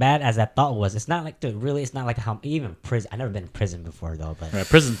not as bad as I thought it was. It's not like it's not like how even prison. I've never been in prison before though, but right,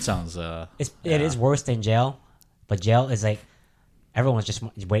 prison sounds. it is worse than jail. But jail is like everyone's just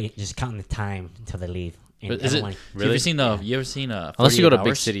counting the time until they leave. And Is it? everyone- You ever seen the? You ever seen Unless you go to 48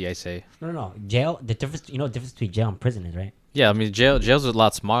 big Hours? city, I say. No. Jail. The difference. You know the difference between jail and prison is, right? Yeah, I mean jails are a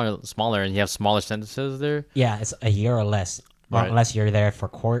lot smaller, and you have smaller sentences there. Yeah, it's a year or less. Well, Right. unless you're there for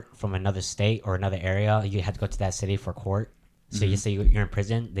court from another state or another area, you have to go to that city for court. So you say you're in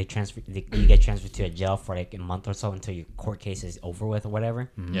prison, you get transferred to a jail for like a month or so until your court case is over with or whatever.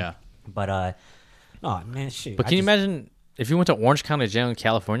 Yeah. But oh man, shoot. But can you imagine if you went to Orange County Jail in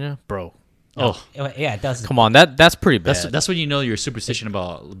California, bro? Oh, Yeah, it does. Come on, that's pretty bad. that's when you know your superstition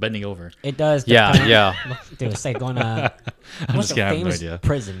about bending over. It does. Yeah, kinda- yeah. Dude, it's like going to I'm what's just the kidding. I have no famous idea.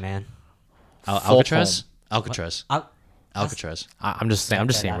 prison, man? Alcatraz. Alcatraz. Al- Alcatraz. I'm just saying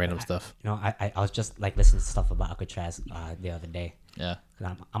Yeah, random I- stuff. You know, I was just like listening to stuff about Alcatraz the other day. Yeah.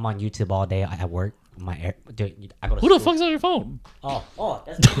 'Cause I'm on YouTube all day at work. Dude, I go to Who the school. fuck's on your phone? Oh,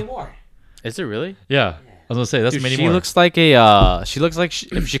 that's many more. Is it really? Yeah. I was gonna say that's Dude, many she more. looks like a. She looks like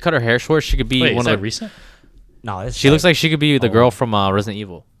if she cut her hair short, she could be Wait, one is of that the. recent? No, She looks like she could be the girl from Resident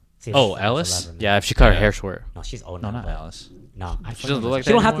Evil. Oh, Alice? Yeah, if she cut her Yeah. hair short. No, she's old No, now. not but- Alice. No, She doesn't look like she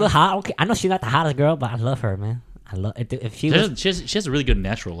that don't have to anymore? look hot. Okay, I know she's not the hottest girl, but I love her, man. I love it. If she was, She has a really good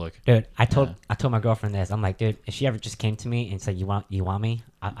natural look. dude, I told my girlfriend this. I'm like, dude, if she ever just came to me and said, "You want me?"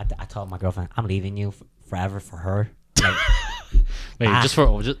 I told my girlfriend, I'm leaving you forever for her. Like, Wait,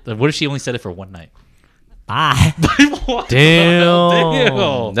 Ah. what if she only said it for one night? bye. What?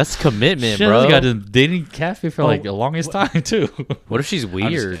 Damn, that's commitment, She bro. got a dating cafe for like the longest time too. What if she's I'm just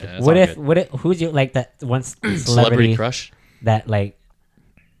weird? kidding. It's What all if? good. What if? Who's your like that one Celebrity celebrity crush? that like?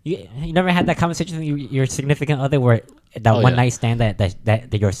 You never had that conversation with your significant other where that Oh, one yeah. night stand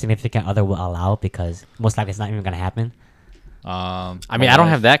that your significant other will allow because most likely it's not even gonna happen. I my mean, I don't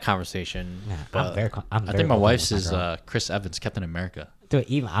wife- have that conversation. Yeah, but I'm I very think my open wife's with is my girl. Chris Evans, Captain America. Dude,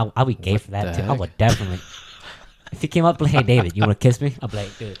 even I'll be gay for the that too. I heck? would definitely. If he came up like, "Hey David, you want to kiss me?" I'll be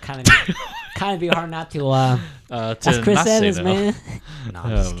like, "Dude, kind of be hard not to." That's To Chris not say Evans, no. man. No, I'm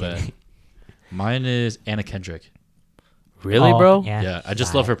just Oh, man. kidding. Mine is Anna Kendrick. really, Oh, bro? Yeah, Yeah, I she's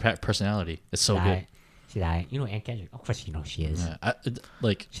just love her alright. personality. It's so She's good. alright. She's alright. You know Anne Kendrick. Of course, you know she is. Yeah,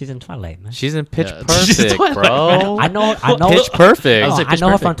 like She's in Twilight, man. She's in Pitch Yeah, she's Perfect, Twilight, bro. I know. Pitch Perfect. I was No, like, I Pitch know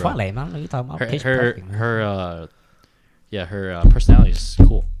her Perfect, from bro. Twilight, man. I don't know what you're talking about. her Pitch her Perfect, man. her personality is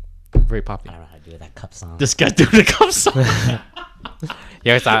cool, very I popular. don't know how to do that cup song. This guy doing the cup song.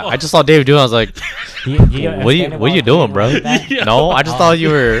 Yeah, I just saw David doing. I was like, Do you what are you understand doing, about bro? doing that? Yeah. No, I just thought you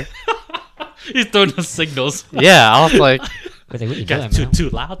were. He's throwing the signals. Yeah, I was like, I was like, what you Guys, doing, too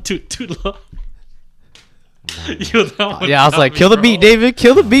man? loud, too low. Yo, that one yeah, I was got like, me, kill the bro. beat, David.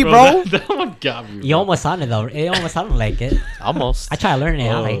 Kill the beat, bro. That one got me. You bro. almost sounded though. It almost sounded like it. Almost. I try to learn it.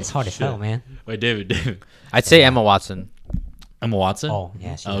 I'm like, Oh, it's hard as shit. hell, man. Wait, David. I'd say Emma Watson. Emma Watson. Oh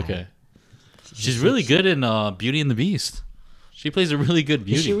yeah, she's okay. alright. She's really good in Beauty and the Beast. She plays a really good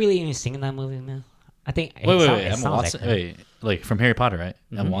Beauty. Is she really even singing that movie, man? I think. Wait. it Emma sounds like Watson. her. Wait, like from Harry Potter, right?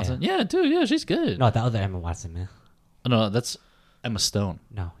 Emma Watson. Yeah, dude. Yeah, she's good. No, the other Emma Watson, man. Oh, no, that's Emma Stone.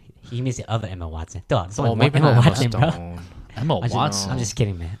 No, he means the other Emma Watson. Duh, there's Oh, only maybe one not Emma Emma Watson, bro. Stone. Emma Watson. I'm just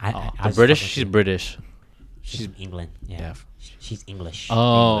kidding, man. I The was British? fucking She's kidding. British. She's from England. Yeah, Yeah. she's English.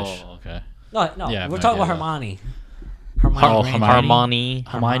 Oh, English. okay. No, Yeah, we're no talking about idea. Hermione. Oh, Granger. Hermione. Harmony.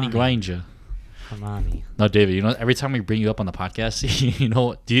 Hermione Granger. Hermione. No, David. You know, every time we bring you up on the podcast, you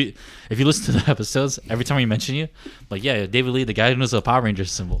know, if you listen to the episodes, every time we mention you, like, yeah, David Lee, the guy who knows the Power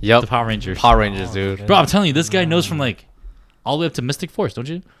Rangers symbol. Yep. The Power Rangers. Power Rangers, Oh, dude. okay. Bro, I'm telling you, this guy knows from like all the way up to Mystic Force, don't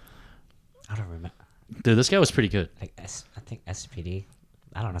you? I don't remember. Dude, this guy was pretty good. Like I think SPD.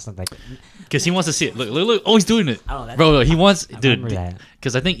 I don't know something like. Because he wants to see it. Look. Oh, he's doing it. Oh, that's- Bro, he wants, I dude. remember that.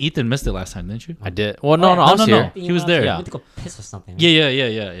 Because I think Ethan missed it last time, didn't you? I did. Well, no, I was no, here. He was there. He Yeah. went to go piss or something. Yeah.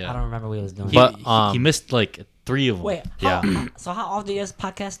 I don't remember what he was doing. He, But, he missed like 3 of them. Wait. Yeah. So how often do you guys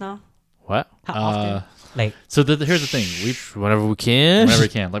podcast now? What? How often? Like So here's the thing. We Whenever we can. whenever we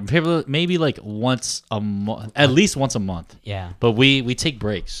can, like maybe like once a month, at least once a month. yeah. But we take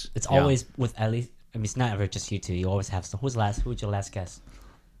breaks. It's Yeah. always with at least. I mean, it's not ever just you two. You always have some. Who's your last guest?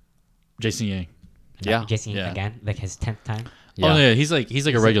 Jason Yang. Yeah. Jason Yeah. again, like his 10th time. Oh yeah, he's like a He's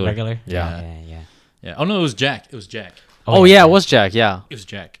regular. Regular. Yeah. Yeah. Oh no, it was Jack. It was Jack. Oh, yeah, it was Jack. Yeah. It was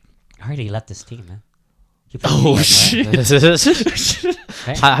Jack. I heard he left this team, man. He played Oh with you guys, right? shit.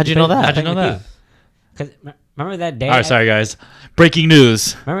 Right? How'd you know that? How'd you know that? Because remember that day. All right, sorry guys. Breaking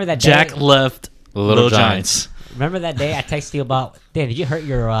news. Remember that Jack day. left Little Little Giants. Giants. Remember that day I texted you about. Dan, did you hurt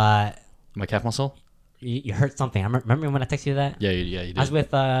your? My calf muscle. You hurt something. I remember when I texted you that. Yeah, you I was did.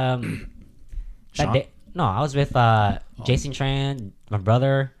 with that Sean? day. No, I was with Jason Tran, my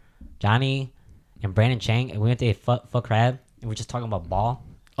brother, Johnny, and Brandon Chang, and we went to a fuck crab, and we were just talking about ball.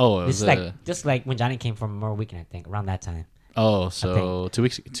 Oh, it This was is like just like when Johnny came from Memorial Weekend, I think, around that time. Oh, so 2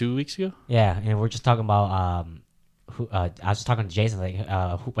 weeks ago. Yeah, and we're just talking about who. I was just talking to Jason like,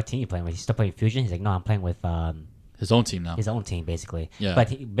 what team you playing with? He's still playing Fusion. He's like, no, I'm playing with His own team now. his own team basically. Yeah.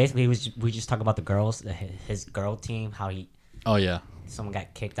 But basically, we just talk about the girls, his girl team, how Oh yeah. someone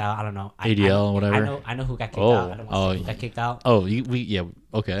got kicked out. I don't know. ADL or whatever. I know who got kicked Oh. out. I don't want to say who got kicked out. Oh,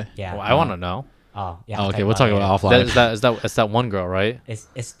 okay. Yeah. Well, I want to know. Oh yeah. Oh, I'll okay, we'll talk it about later. offline. It's that one girl, right? It's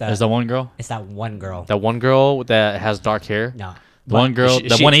Is that one girl? It's that one girl. That one girl that has dark hair. No. The one girl. She-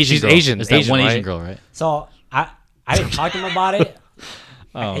 That she- one Asian she's girl. Asian, Is that Asian, one Asian right? girl, right? So I didn't talk to him about it.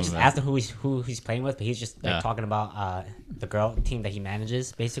 Oh, I just man. asked him who he's playing with, but he's just like Yeah. talking about the girl team that he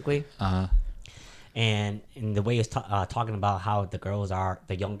manages basically. Uh-huh. And in the way he was talking about how the girls are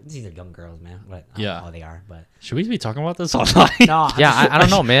these are young girls, man. But I don't Yeah. know how they are, but Should we be talking about this online? no, Yeah, I don't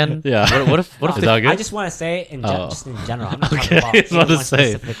know, man. Yeah. What if Is they, that good? I just want to say just in general. I'm not Okay, talking about I was about to anyone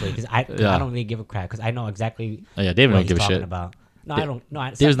say. specifically because I Yeah. don't really give a crap because I know exactly Oh, yeah, David what don't he's give a talking shit. about. No, Da- I don't.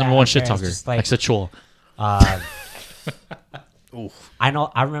 No, David's number one shit talker. Just like, Sexual. I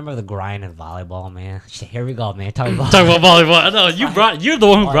know. I remember the grind in volleyball, man. Shit, here we go, man. Talking about Talk about volleyball. No, you're the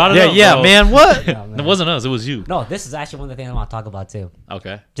one who brought it yeah, up. yeah, bro. man. What? No, man. It wasn't us. It was you. No, this is actually one of the things I want to talk about too.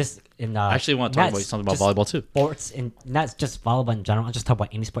 Okay. Just in I actually want to talk not about something about just volleyball too. sports and not just volleyball in general. I'm just talking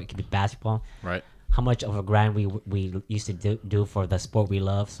about any sport. It could be basketball. Right. How much of a grind we used to do for the sport we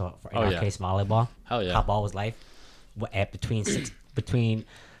love. So in Oh, our yeah. case, volleyball. Hell yeah. How ball was life. At between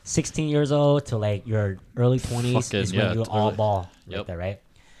 16 years old to like your early 20s Fucking, is yeah, when you're all totally. ball Yep. like that, right?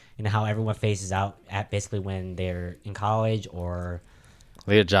 And how everyone faces out at basically when they're in college or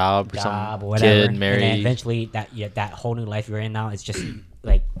Like a job or job something. or whatever. Kid, And then married. eventually that whole new life you're in now is just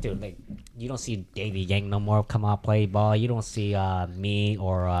like, dude, like you don't see Davey Yang no more come out play ball. You don't see me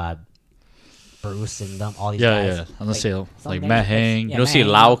or Bruce and them, all these Yeah, guys. yeah. I'm gonna say like something Matt that's- Hang. yeah, You don't see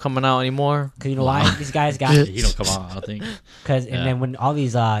man. Lau coming out anymore. Cause you know why these guys got He don't come out. I don't think. Cause Yeah. and then when all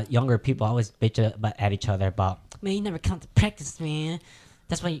these younger people always bitch at each other about, man, you never come to practice, man.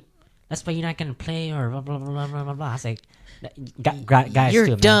 That's why you're not gonna play or blah blah blah blah blah blah. I was like, guys, You're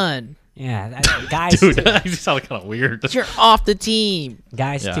too, man. done. Yeah, guys, Dude, too, that sounded kind of weird. You're off the team.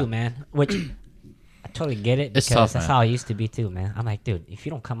 guys Yeah. too, man. Which I totally get it It's because tough, that's man. how I used to be too, man. I'm like, dude, if you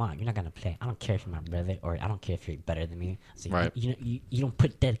don't come out, you're not gonna play. I don't care if you're my brother or I don't care if you're better than me. So Right. you don't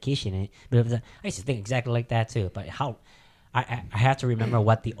put dedication in it. But I used to think exactly like that too. But how I have to remember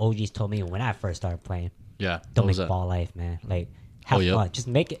what the OGs told me when I first started playing. Yeah. Don't What was make that? ball life, man. Like have yep. fun. Just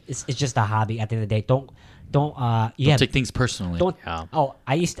make it. It's just a hobby. At the end of the day, don't you Don't have take things personally. don't. Yeah. Oh,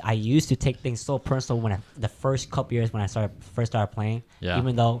 I used to take things so personal when the first couple years when I first started playing. Yeah.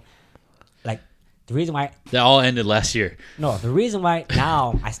 Even though, like, the reason why That all ended last year. the reason why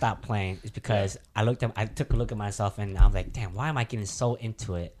now I stopped playing is because I took a look at myself and I was like, damn, why am I getting so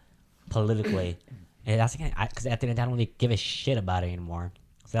into it politically? And that's because at the end of the day, I don't really give a shit about it anymore.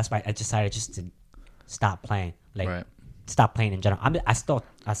 So that's why I decided just to stop playing. Like, Right. stop playing in general. I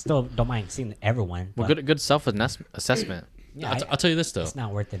still don't mind seeing everyone. Well, But good self assessment. yeah, I'll tell you this though. it's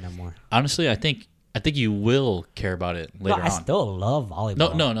not worth it no more. Honestly, I think you will care about it No, later I on. still love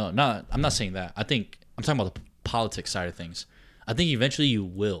volleyball. No, not. I'm not saying that. I'm talking about the politics side of things. I think eventually you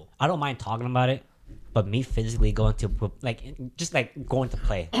will. I don't mind talking about it, but me physically going to just going to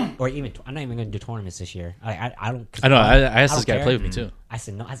play, or even I'm not even going to do tournaments this year. I don't. I know. I asked don't this guy to care. play with me too. I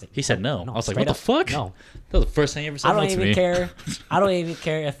said no. I said He said no. I was like, straight what the up, fuck? No, That was the first thing he ever said I don't no to even me. care. I don't even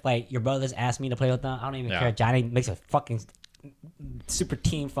care if like your brothers ask me to play with them. I don't even Yeah. care. Johnny makes a fucking super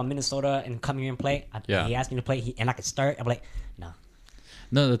team from Minnesota and come here and play. Yeah. He asked me to play, and I could start. I'm like, no.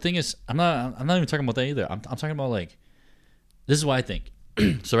 No, the thing is, I'm not even talking about that either. I'm talking about like, this is what I think.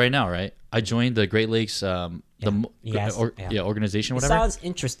 So right now, right, I joined the Great Lakes Yes, yeah. organization, It whatever. sounds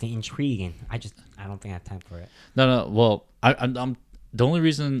interesting, intriguing. I don't think I have time for it. No. Well, I'm the only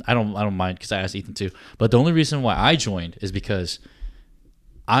reason I don't mind because I asked Ethan too. But the only reason why I joined is because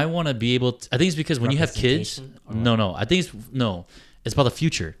I want to be able to. I think it's because when you have kids. Representation or No. I think it's about the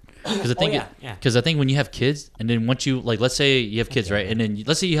future. Because I think yeah, yeah. because I think when you have kids and then once you like, let's say you have kids, right, and then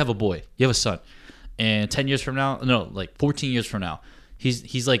let's say you have a boy, you have a son, and 10 years from now, no, like 14 years from now,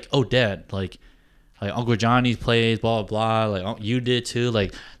 he's like, oh, dad, like Uncle Johnny plays, blah blah blah. Like, oh, you did too.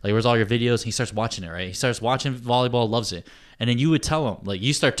 Like where's all your videos? And he starts watching it, right? He starts watching volleyball, loves it. And then you would tell him, like,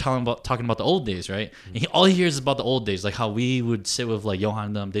 you start talking about the old days, right? And all he hears is about the old days, like how we would sit with like Johan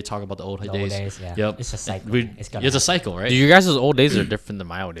and them. They talk about the old days. Yeah. Yep. It's a cycle. It's gonna a happen. cycle, right? Dude, you guys' old days are different than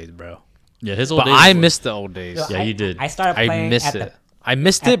my old days, bro. Yeah, his old But days. I were- miss the old days. So Yeah, you did. I started I playing miss at it. I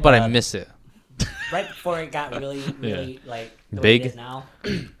missed it, but I miss it. right before it got really like the Big. way it is now.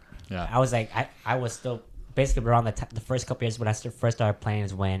 Yeah. I was like, I was still basically around the first couple years when I first started playing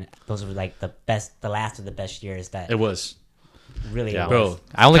is when those were like the last of the best years that It was. Really, Yeah. it Bro, was.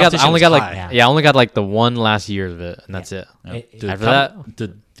 I only got competition like was high. I only got like the one last year of it, and that's it. Yeah. It- After that,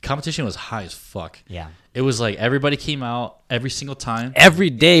 the competition was high as fuck. Yeah. It was like everybody came out every single time. every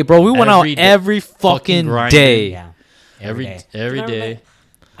day, bro. We went out Every day. every fucking grinding. day. Yeah. Every day. every Remember, day. like,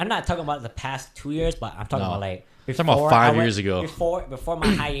 I'm not talking about the past 2 years, but I'm talking No. about like I'm talking about before 5 I went- years ago. Before my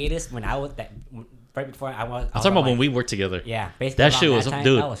hiatus, when I was that right before I was. I'm talking about when we worked together. Yeah, basically That around shit was, time,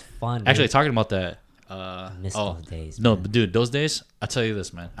 dude. That was fun. Actually, dude. talking about that. Miss those days, No, man. but dude, those days. I tell you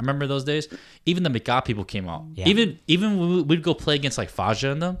this, man. I remember those days. Even the McGaw people came out. Yeah. Even when we'd go play against like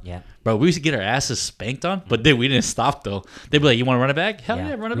Faja and them. Yeah. Bro, we used to get our asses spanked on, but then we didn't stop though. They'd be like, "You want to run it back? Hell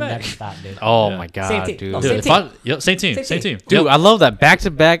yeah, run it we back." never stopped, dude. Oh Yeah. my Same god, team. dude. No, Dude, same if team. same team, Same same team. team. Dude, Yep. I love that back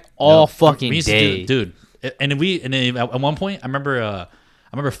to back all Yep. fucking We used to day. dude. And then at one point, I remember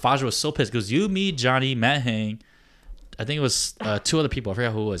Faja was so pissed because you, me, Johnny, Matt Hang, I think it was 2 other people. I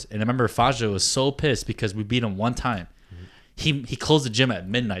forgot who it was. And I remember Faja was so pissed because we beat him one time. He closed the gym at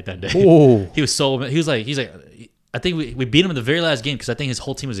midnight that day. Ooh. He was like I think we beat him in the very last game because I think his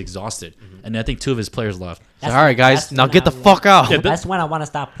whole team was exhausted, and I think 2 of his players left. All right, guys, that's now when get the I- fuck out. Yeah, That's when I want to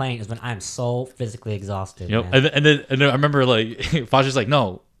stop playing. Is when I'm so physically exhausted. Yep. Man. And then I remember like Faja's like,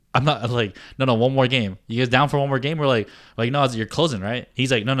 no, I'm not like no, one more game. You guys down for one more game? We're like no, you're closing, right?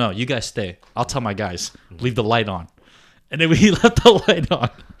 He's like, no, you guys stay. I'll tell my guys, leave the light on. And then we left the light on,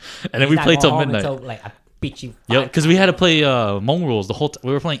 and then we He's not played going till home midnight. until, like, I beat you. Yep, 5 because we had to play Hmong rules the whole.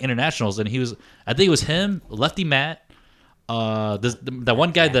 We were playing internationals, and I think it was him, Lefty Matt, that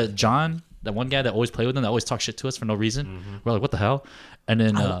one guy that one guy that always played with him that always talked shit to us for no reason. We're like, what the hell? And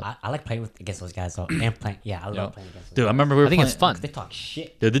then, I like playing against those guys. So and playing. Yeah, I love playing against. dude, I remember we were I think playing, it's fun. They talk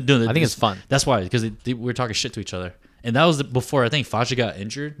shit. I think it's fun. That's why, because we were talking shit to each other, and that was before I think Faja got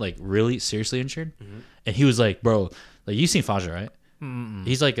injured, like really seriously injured, and he was like, "Bro, like you seen Faja, right?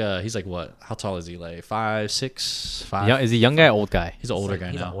 He's like what? How tall is he? Like 5'6", 5". Yeah, is he a young guy, or old guy? He's an older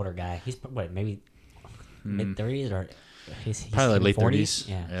guy He's now. an older guy. He's what, maybe mid 30s or he's Probably like late 40s? 30s.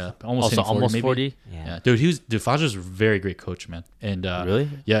 Yeah. Almost Also, hitting 40, almost maybe. 40. Yeah. Dude, Faja's a very great coach, man. And Really?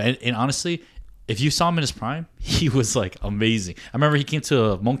 Yeah, and honestly, if you saw him in his prime, he was like amazing. I remember he came to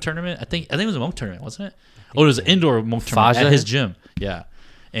a monk tournament. I think it was a monk tournament, wasn't it? Oh, it was an indoor monk tournament Faja? at his gym. Yeah,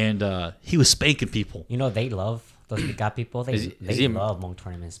 and he was spanking people. You know they love those big guy people. They Is he- love Hmong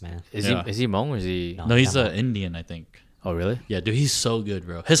tournaments, man. Is Yeah. he Hmong or is he? No. No, he's not Indian, I think. Oh, really? Yeah, dude, he's so good,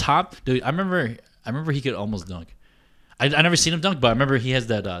 bro. His hop, dude. I remember he could almost dunk. I never seen him dunk, but I remember he has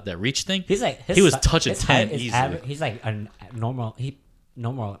that reach thing. He's like he was si- touching his 10 height is easily. average. He's like a normal.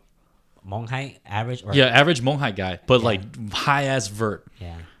 Normal Hmong height, average or Yeah, average Hmong height guy, but like high ass vert.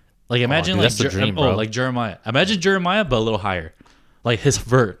 yeah. Like imagine dude, like that's the dream, bro. like Jeremiah. Imagine Jeremiah, but a little higher. Like his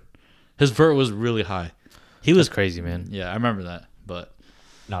vert was really high. He was That's crazy, man. Yeah, I remember that. But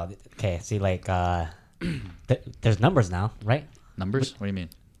No, okay. See, like there's numbers now, right? numbers? What do you mean?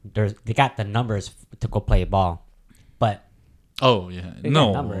 They got the numbers to go play ball, but Oh yeah, they got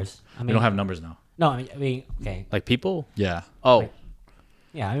no numbers. I we mean, don't have numbers now. No, I mean, okay. Like people? Yeah, Oh,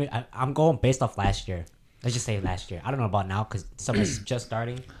 Yeah, I mean, I'm going based off last year. Let's just say last year. I don't know about now because summer's just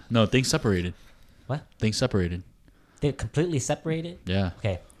starting. no, things separated. What? Things separated. They're completely separated. Yeah.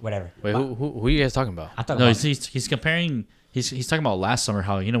 Okay, whatever. wait, But who are you guys talking about? I'm talking No, about he's comparing. He's talking about last summer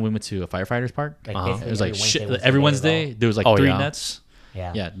how we went to a firefighters park. like Uh-huh. It was like every shit. Wednesday, Every Wednesday, Wednesday there was like Oh, 3 yeah. nets.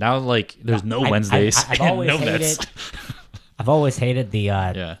 Yeah. Yeah. Now like there's no I- Wednesdays. I've and always no hated. nets. I've always hated the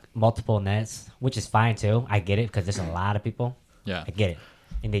Yeah. multiple nets, which is fine too. I get it because there's a lot of people. Yeah. I get it.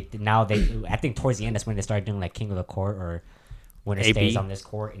 And I think towards the end that's when they started doing like King of the Court or winner AB. stays on this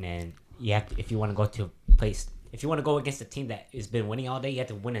court, and then you have to, if you want to go to a place, if you want to go against a team that has been winning all day, you have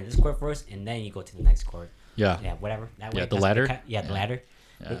to win in this court first, and then you go to the next court. Yeah. Yeah, whatever. That Yeah, way, the that's ladder? the the Yeah. ladder.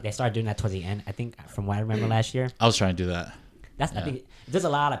 Yeah. They started doing that towards the end. I think from what I remember last year. I was trying to do that. That's I think there's a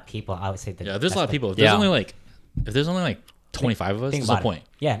lot of people. I would say that. Yeah, there's a lot of people. If Yeah. there's only like 25 of us, Think there's no about it. point.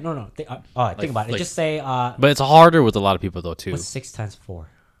 Yeah, no. Think about it. like- Just say But it's harder with a lot of people though too. what's 6 times 4?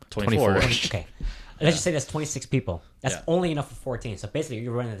 24. 24. Okay. Let's just say that's 26 people. That's Yeah. only enough for 14. So basically,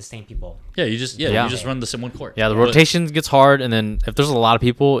 you're running the same people. Yeah, you just Yeah. you just run the same one court. Yeah, the But- rotation gets hard, and then if there's a lot of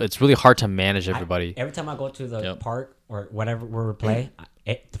people, it's really hard to manage everybody. Every time I go to the Yep. park or whatever where we play,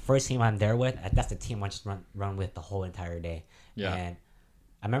 the first team I'm there with, that's the team I just run with the whole entire day. Yeah. And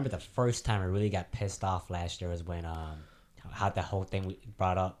I remember the first time I really got pissed off last year was when how the whole thing we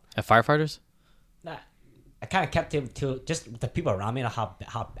brought up. At firefighters? I kind of kept him to just the people around me, how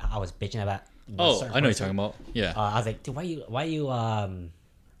I was bitching about. one Oh, certain I know what person. you're talking about. Yeah. I was like, dude, why you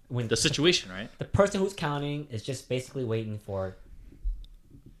when The situation, right? the person who's counting is just basically waiting for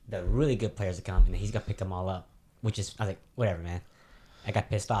the really good players to come, and he's gonna pick them all up. Which is, I was like, whatever, man. I got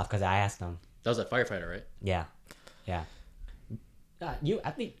pissed off because I asked him. That was a firefighter, right? Yeah, yeah.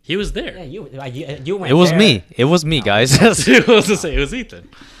 I think. He was there. Yeah, you went. It was there. me. It was me, guys. It was to say it was Ethan.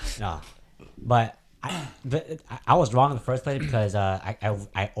 No, but I was wrong in the first place because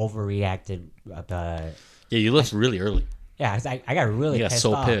I overreacted. Yeah, you left really early. Yeah, I got really You got pissed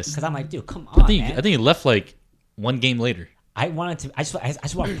so off pissed. because I'm like, dude, come on, man. I think you left like one game later. I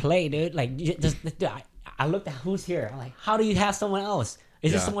just want to play, dude. Like, dude, I looked at who's here. I'm like, how do you have someone else?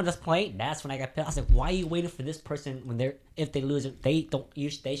 Is there someone that's playing? That's when I got pissed. I was like, why are you waiting for this person when if they lose it, they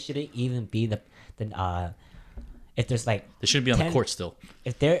shouldn't even be the if there's like They shouldn't be on the court still.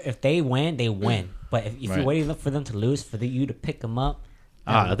 If they win, they win. But if you're waiting for them to lose for you to pick them up,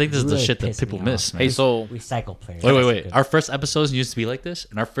 I think this is the really shit that pissed people me miss, off. man. Hey, so recycle players. Wait. Our first episodes used to be like this,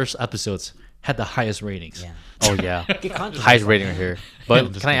 and our first episodes had the highest ratings. Yeah. oh yeah, Get conscious. highest rating right here. But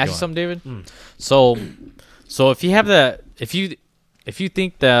Just can I keep ask you going. something, David? So if you have that, if you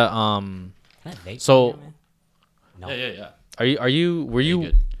think that Can I vape So- in here, man? No. Yeah. were you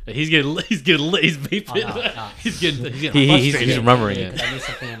Good. He's getting lit. He's vaping. Oh, no. He's getting he's frustrated. remembering it. Because I need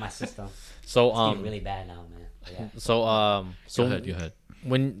something in my system. So It's getting really bad now, man. But yeah. So Go ahead.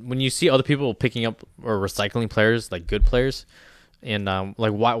 when you see other people picking up or recycling players, like good players, and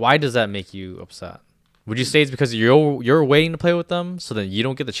like why does that make you upset? Would you say it's because you're waiting to play with them, so that you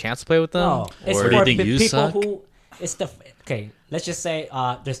don't get the chance to play with them? No, it's Or for do you think you people suck? who. It's the okay. Let's just say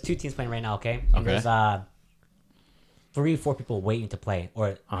there's 2 teams playing right now. Okay, and Okay. there's 3 or 4 people waiting to play,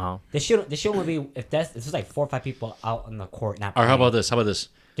 or there should only be if there's like 4 or 5 people out on the court not. Or Playing, how about this?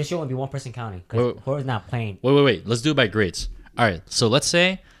 there should only be 1 person counting Wait, because wait. whoever's not playing. Wait. Let's do it by grades. All right. So let's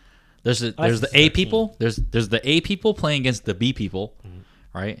say there's the just A 13. people. There's the A people playing against the B people,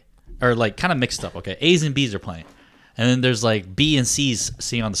 right? Or like kind of mixed up. Okay, A's and B's are playing, and then there's like B and C's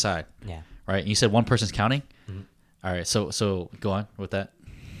sitting on the side. Yeah. Right. And you said 1 person's counting. All right. So go on with that.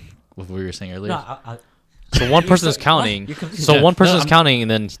 With what you were saying earlier. No, So one person is so- counting. you're confused. So Yeah. one person No, is I'm- counting, and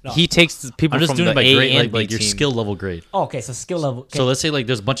then he takes the people I'm just from doing the it by A grade, and B like your team. skill level grade. oh, okay, so skill level. Okay. So let's say like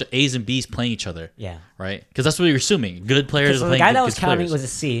there's a bunch of A's and B's playing each other. Yeah. Right. Because that's what you're assuming. Good players So are the playing guy that good was counting players. was a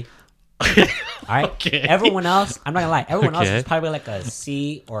C. All right. Okay. Everyone else, I'm not gonna lie. Everyone else Okay. is probably like a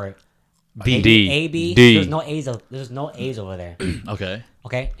C or B. A B. D. There's no A's. There's no A's over there. Okay.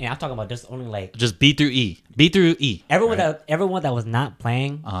 Okay, and I'm talking about just only like Just B through E. B through E. everyone right? that was not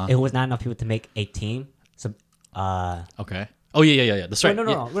playing. Uh-huh. It was not enough people to make a team. So Okay. Oh yeah. That's right. No,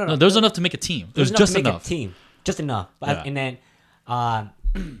 Yeah. no. There was enough to make a team. It was enough just to make enough. a team, just enough. But, Yeah. and then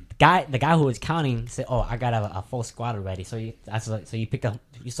the guy who was counting said, "Oh, I got a full squad already." So you picked up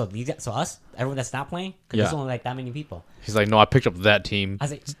us, everyone that's not playing, because there's Yeah. only like that many people. He's like, no, I picked up that team I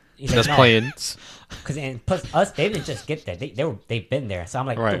was like, that's playing. Because and plus us, they didn't just get there. They've been there. So I'm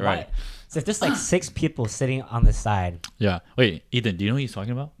like, Right, dude, why? right. So if there's like 6 people sitting on the side, Yeah. Wait, Ethan, do you know what he's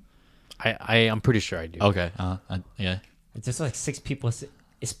talking about? I'm pretty sure I do. Okay. Yeah. if there's like 6 people,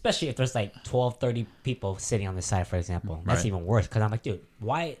 especially if there's like 12, 30 people sitting on the side, for example, that's Right. even worse. Because I'm like, dude,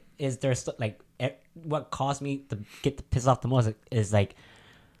 why is there what caused me to get pissed off the most is like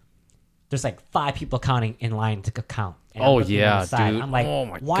there's like 5 people counting in line to count. And I'm Oh, looking on yeah, the side. dude. I'm like, Oh,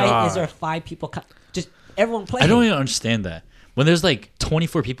 my why is God. there 5 people? Just everyone playing. I don't even understand that. When there's like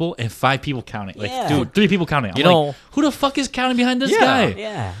 24 people and 5 people counting, like Yeah. dude, 3 people counting. I'm You like, know- who the fuck is counting behind this Yeah. guy?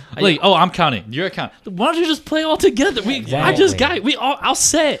 Yeah. Like, oh, I'm counting. You're counting. Why don't you just play all together? I just exactly. got. We all. I'll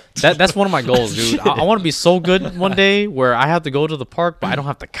set. That's one of my goals, dude. I want to be so good one day where I have to go to the park, but I don't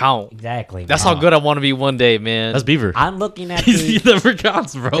have to count. Exactly. That's man. how good I want to be one day, man. That's Beaver. I'm looking at he the never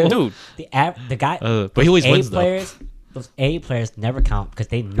counts, bro. Dude, the guy. But he always A wins though. players, those A players never count because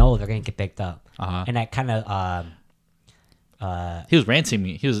they know they're gonna get picked up, Uh-huh. and that kind of He was ranting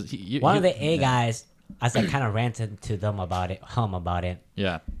me. He was one of the A guys. I said kind of ranted to them about it, about it.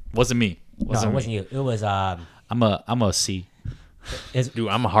 Yeah, wasn't me. No, it wasn't you. It was I'm a C. dude,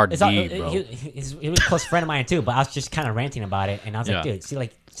 I'm a hard It's D, bro. he was a close friend of mine too, but I was just kind of ranting about it, and I was like, Yeah. dude,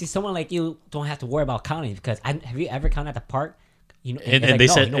 see, someone like you don't have to worry about counting because have you ever counted at the park? You know, And it's like, they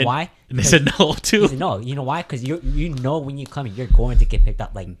no, said you know and- why? And they Because- said no he too. said, no, you know why? Because you know when you come, you're going to get picked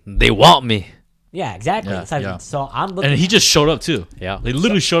up. Like, They want me. yeah, exactly. Yeah, So, yeah. so I'm looking. And he just showed up too. Yeah. They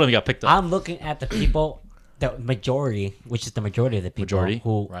literally showed up and got picked up. I'm looking at the people, the majority, which is the majority of the people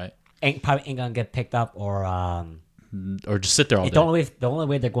who right? probably ain't gonna get picked up, or Or just sit there all day. the only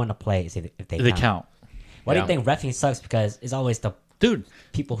way they're going to play is if they They count. Why do Yeah. you think reffing sucks? Because it's always the Dude,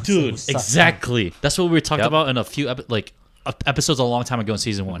 people who suck. exactly. That's what we were talking Yep. about in a few episodes a long time ago in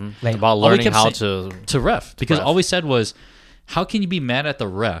season 1. Like, About All we learning kept how saying- to. To ref, because ref. all we said was, how can you be mad at the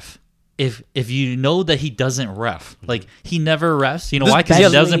ref if you know that he doesn't ref? Like, he never refs. You know why? Because he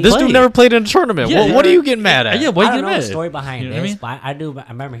Especially- doesn't This play. dude never played in a tournament. Yeah, What are you getting mad at? Yeah, why I you don't get know mad? the story behind You know what this, I mean? but I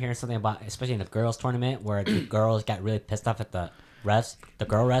remember hearing something about, especially in the girls' tournament, where the girls got really pissed off at the refs, the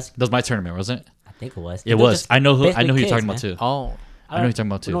girl refs. That was my tournament, wasn't it? I think it was. It was. I know who you're kids, talking man. about too. Oh, I know who you're talking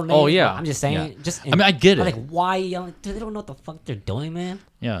about too. No names, Oh, yeah. but I'm just saying. Yeah. Just. I mean, I get I'm it. like, why are you yelling? Dude, they don't know what the fuck they're doing, man.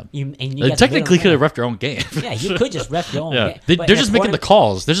 Yeah. You They technically could have ref your own game. Yeah, you could just ref your own. Yeah. game. They're But just in a making the tournament-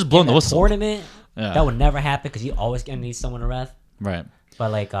 calls. They're just blowing the in a whistle. Tournament. Yeah. That would never happen because you always gonna need someone to ref. Right.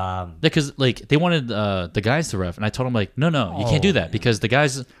 But like, Because like they wanted the guys to ref, and I told them like, no, you can't do Oh, that man. because the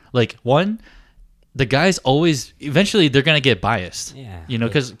guys like the guys always eventually they're gonna get biased. Yeah. You know,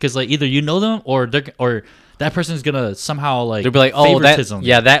 because like either you know them or that person's gonna somehow like they'll be like, oh, that, favoritism.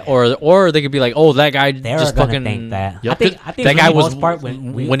 yeah, that, or they could be like, oh, that guy they're just gonna fucking. think that. Yep. I think That for guy the was most part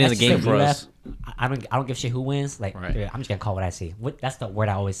when we, winning let's the just game say we for ref, us. I don't give a shit who wins. Like, Right. dude, I'm just gonna call what I see. That's the word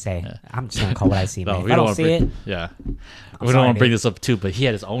I always say. I'm just gonna call what I see, man. No, If we I don't don't want to see bring. it, Yeah. We sorry, don't want to bring dude. this up too, but he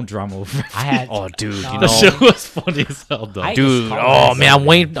had his own drama over. I had. Oh, dude, you No. know, That shit was funny as hell, though. I- dude. Just call Oh it man,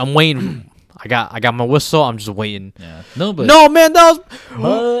 something. I'm waiting. I got my whistle. I'm just waiting. Yeah. No, but No, man, that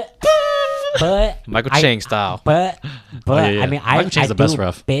was but Michael I- Chang style. But yeah. I mean, Michael I Chang's the do best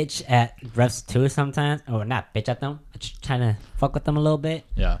ref. bitch at refs too sometimes, or not bitch at them. Just trying to fuck with them a little bit,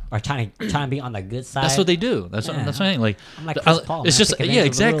 yeah. or trying to be on the good side. That's what they do. That's what I'm saying. Like, I'm like the- Chris Paul, it's man. just Take advantage of the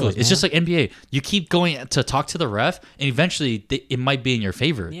exactly. rules, It's just man. like NBA. You keep going to talk to the ref, and eventually it might be in your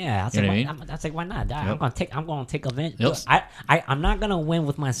favor. Yeah, You know what I mean? that's like why not? Yep. I'm gonna take advantage. Yep. I'm not gonna win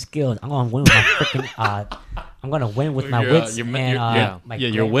with my skills. I'm gonna win with my freaking. I'm gonna win with my Your, wits your- and yeah. my Yeah,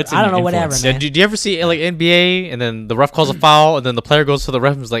 your great- wits I and don't know, your whatever, influence. man. Yeah, do you ever see like NBA and then the ref calls a foul and then the player goes to the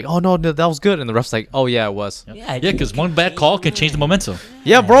ref and is like, oh no, that was good, and the ref's like, oh yeah, it was. Yeah, Yeah, because one bad call can change the momentum.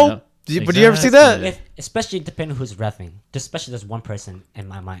 Yeah, bro. Yeah. But do you ever see that? Exactly. Especially depending who's refing. Just especially there's one person in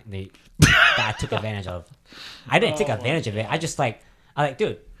my mind that I took advantage of. I didn't take advantage of it. I just I like,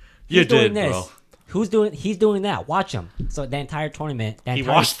 dude. You He's doing did, this. bro. He's doing that. Watch him. So the entire tournament, He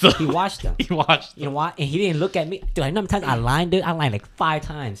watched them. He watched them. He watched. You know what? And he didn't look at me. Dude, I know how many times I lined, dude. I lined like 5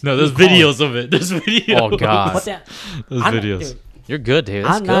 times. No, there's He called. videos of it. There's videos. Oh, God. But that, There's I'm- videos. dude, You're good, dude.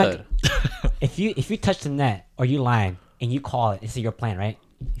 That's I'm good. not. If you touch the net or you line and you call it, it's your plan, right?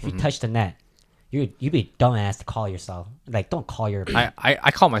 If Mm-hmm. you touch the net, you be dumbass to call yourself. Like, don't call your.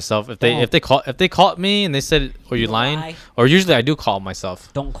 I call myself if Don't. they caught me and they said, "Oh, you lying?" lie. Or usually I do call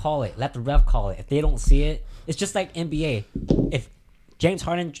myself. Don't call it. Let the ref call it. If they don't see it, it's just like NBA. If James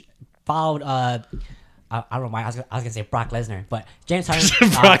Harden fouled, I don't know why I was gonna say Brock Lesnar, but James Harden.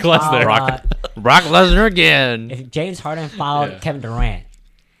 Brock Lesnar. Brock Lesnar again. If James Harden fouled Yeah. Kevin Durant,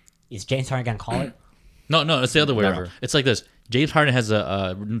 is James Harden gonna call it? No, it's the other way Never. around. It's like this. James Harden has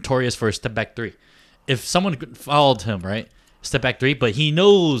a notorious for a step back three. If someone fouled him, right, step back three, but he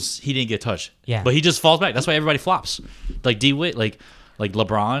knows he didn't get touched. Yeah. But he just falls back. That's why everybody flops. Like D-Witt, like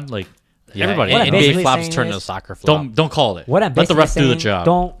LeBron, like Yeah, everybody. What I'm NBA basically flops saying turn is- to soccer flop. Don't call it. What I'm Let the basically ref do the saying, job.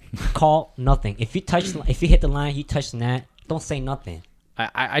 Don't call nothing. If you hit the line, you touch the net. Don't say nothing.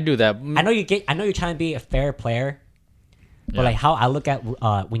 I do that. I know you're trying to be a fair player, but Yeah. like how I look at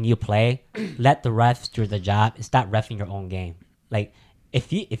when you play, let the refs do the job and stop refing your own game. Like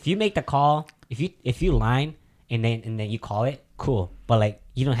if you make the call, if you line and then you call it, cool. But like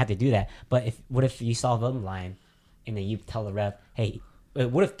you don't have to do that. But what if you saw them line and then you tell the ref, hey,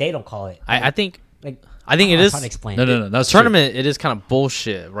 what if they don't call it? I think Like I think don't it know is. how to explain. No. That's true. Tournament, it is kind of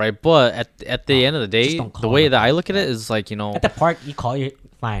bullshit, right? But at the end of the day, just don't the call way it. that I look at it is like, you know, At the park, you call your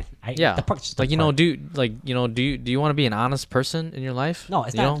fine. yeah, the park's just like a you know, park. do you want to be an honest person in your life? No,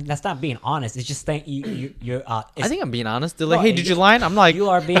 it's you not. know? That's not being honest. It's just saying you're. I It's, think I'm being honest. They're like, No, hey, did you you- lie? I'm like, you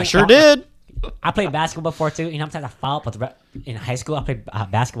are being I sure hon- did. I played basketball before too. You know, sometimes I foul, but in high school, I played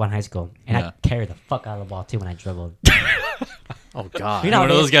basketball in high school, and Yeah. I carried the fuck out of the ball too when I dribbled. Oh God, You You're know,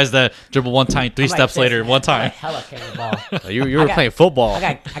 one of those guys that dribble one time, three I'm like steps this, later, man. one I'm time. like hella carrying the ball. you were got- playing football.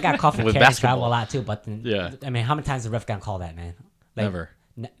 I got called for With carrying basketball. travel a lot too, but then, Yeah. I mean, how many times is the ref gonna call that, man? Like, Never.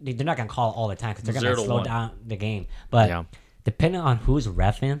 They're not gonna call it all the time because they're 0 gonna to slow 1. down the game. But Yeah. depending on who's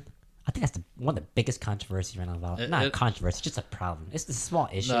refing, I think that's one of the biggest controversies right now. Not it- controversy, it's just a problem. It's a small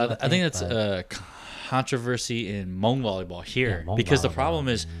issue. No, I think that's but- a controversy in Hmong volleyball here Yeah, Hmong because the volleyball, problem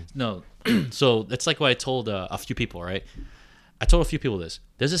is no. So it's like what I told a few people, right? I told a few people this.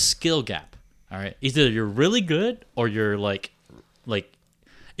 There's a skill gap. All right, either you're really good or you're like,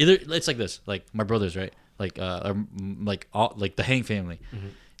 either it's like this. Like my brothers, right? Like like the Hang family,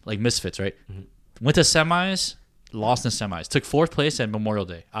 like misfits, right? Went to semis, lost in semis. Took 4th place at Memorial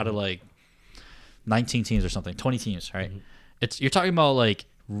Day out of like 19 teams or something, 20 teams, right? You're talking about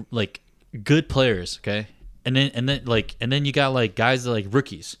like good players, okay? And then you got like guys that are like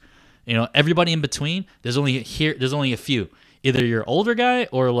rookies. You know, everybody in between, there's only a few. Either you're older guy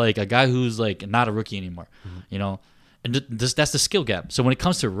or like a guy who's like not a rookie anymore. You know? And that's the skill gap. So when it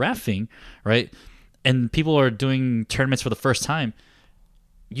comes to reffing, right? and people are doing tournaments for the first time,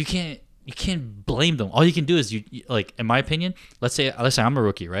 you can't blame them. All you can do is like, in my opinion, let's say I'm a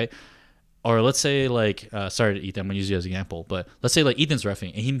rookie, right? Or let's say like sorry to Ethan, I'm gonna use you as an example, but let's say like Ethan's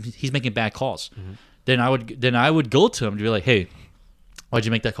reffing and he's making bad calls. Then I would go to him to be like, hey, why'd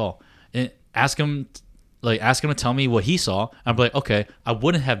you make that call? And ask him to tell me what he saw. I'm like, okay, I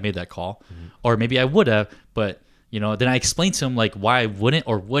wouldn't have made that call, or maybe I would have, but then I explain to him like why I wouldn't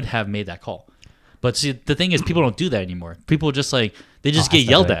or would have made that call. But see, the thing is, people don't do that anymore. People just like they just get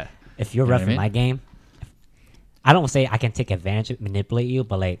yelled at. If you're You know what I reffing mean? my game, I don't say I can take advantage, manipulate you,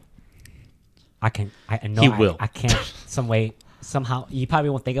 but like I know He will. I can't somehow you probably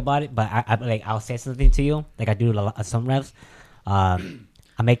won't think about it, but I'll say something to you like I do some refs.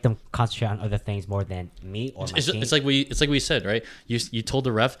 I make them concentrate on other things more than me or my team. It's like we said, right? You told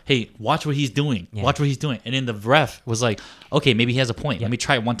the ref, hey, watch what he's doing. Yeah. Watch what he's doing. And then the ref was like, okay, maybe he has a point. Yeah. Let me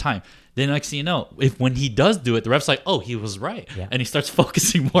try it one time. Then next thing you know, when he does do it, the ref's like, oh, he was right. Yeah. And he starts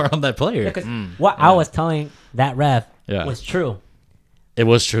focusing more on that player. Because what I was telling that ref Yeah. was true. It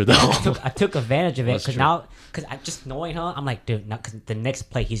was true, though. I took advantage of it That's because true. I just knowing him, I'm like, dude, because the next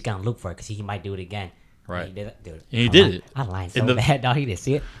play he's gonna look for it because he might do it again. Right. And he did it, dude. And he did it. I lied so In the- bad, dog. He didn't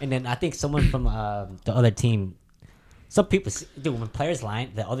see it. And then I think someone from the other team, some people, dude, when players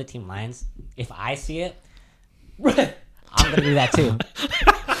line, the other team lines, if I see it, I'm gonna do that too.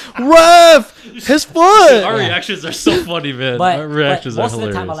 Ref, his foot. Our reactions are so funny, man. But, Our reactions but most are of the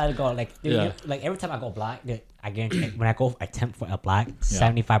hilarious. time I let it go. Like, dude, Yeah. like every time I go block, dude, I guarantee when I go attempt for a block,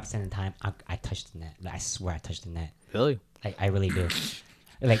 75% of the time I touch the net. Like, I swear I touch the net. Really? Like I really do.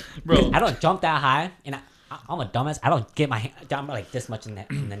 Like, Bro. I don't jump that high, and I'm a dumbass. I don't get my hand down like this much in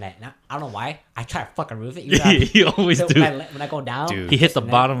the net. And I don't know why. I try to fucking roof it. You know, You always so do. when I go down, Dude. He hit the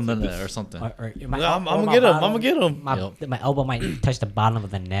net, bottom of the net or something. or I'm gonna get him. I'm gonna get him. My elbow might touch the bottom of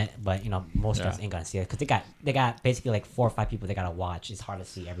the net, but most Yeah. guys ain't gonna see it because they got basically like 4 or 5 people they gotta watch. It's hard to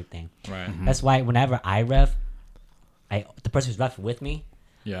see everything. Right. That's why whenever I ref, the person who's refing with me,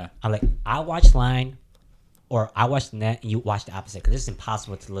 Yeah. I'm like, I watch line, or I watch the net, and you watch the opposite because it's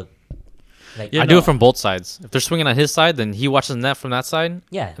impossible to look. Like, Yeah, I do it from both sides. If they're swinging on his side, then he watches the net from that side.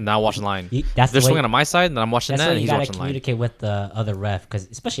 Yeah. And I watch the line. that's If they're the way- swinging on my side, then I'm watching That's net why and you he's gotta watching the line. communicate with the other ref, because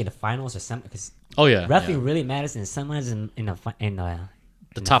especially the finals or some, because Oh yeah. refing yeah. really matters in sometimes in the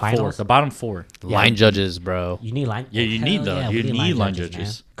The top 4, finals. the bottom 4. Line judges, bro. You need line. Yeah, you hell need yeah, we you need line man.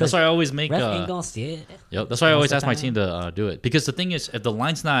 judges. 'Cause That's why I always make. ref ain't gonna see it. Yep. That's why I most always of ask the my time. team to do it, because the thing is, if the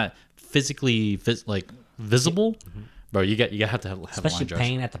line's not physically visible, bro, you have to have a Especially line judge.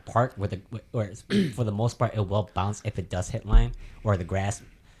 playing at the park where for the most part it will bounce if it does hit line or the grass.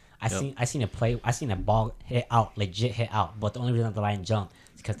 I seen a ball legit hit out, but the only reason the line jumped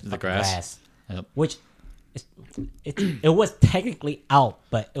is because the grass. Yep. Which it was technically out,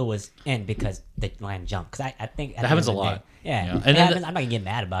 but it was in because the line jumped. Because I think That happens a lot. Yeah, Yeah. and And then I'm not gonna get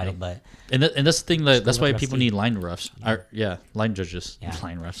mad about it, but And that's the thing. That's why with people refs. need line refs. Line judges. Yeah.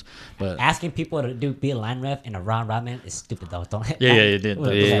 Line refs. But asking people to be a line ref in a round robin is stupid though. Don't Yeah, yeah, it did.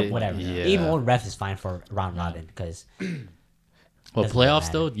 Whatever. Yeah. Even one ref is fine for round robin because well, doesn't really playoffs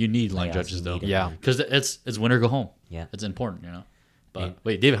matter. though, you need line Playoffs, judges you though. need it, Yeah. man. Because it's win or go home. Yeah. It's important, But Yeah.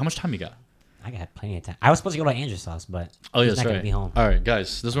 wait, David, how much time you got? I got plenty of time. I was supposed to go to Andrew's house, but Oh, yeah, he's that's not right. gonna be home. All right,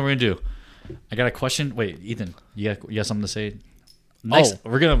 guys, this is what we're gonna do. I got a question. Wait, Ethan, you got something to say? Next,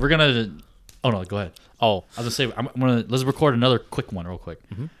 we're gonna. Oh no, go ahead. Oh, I was gonna say let's record another quick one real quick.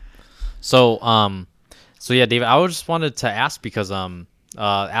 so yeah, David, I just wanted to ask because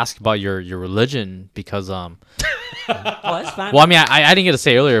ask about your religion because Oh, that's fine. well, I mean, I didn't get to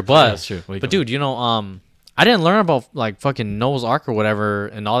say earlier, but that's true. Wait, but go dude, I didn't learn about like fucking Noah's Ark or whatever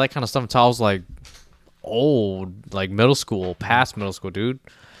and all that kind of stuff until I was like old, like past middle school, dude.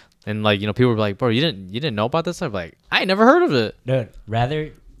 And like people were like, bro, you didn't know about this? I'm like, I ain't never heard of it. Dude,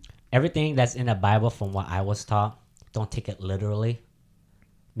 rather everything that's in the Bible from what I was taught, don't take it literally.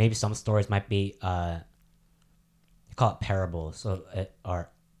 Maybe some stories might be they call it parables. So or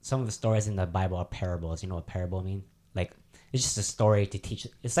some of the stories in the Bible are parables. You know what parable mean? Like it's just a story to teach.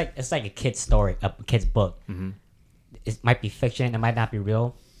 It's like a kid's story, a kid's book. It might be fiction. It might not be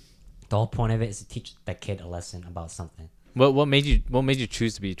real. The whole point of it is to teach the kid a lesson about something. What made you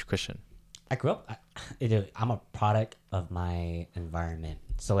choose to be Christian? I grew up. I'm a product of my environment.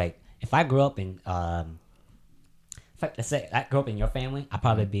 So like, if I grew up in, let's say I grew up in your family, I'd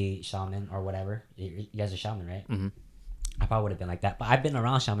probably be shaman or whatever. You guys are shaman, right? Mm-hmm. I probably would have been like that. But I've been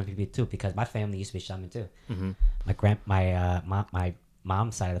around shaman people too because my family used to be shaman too. Mm-hmm. My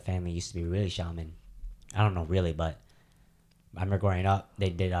mom's side of the family used to be really shaman. I don't know really, but I remember growing up, they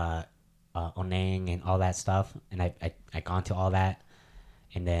did Onang and all that stuff, and I gone to all that,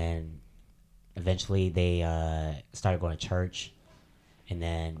 and then eventually they started going to church. And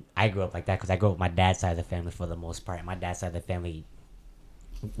then I grew up like that because I grew up with my dad's side of the family for the most part. My dad's side of the family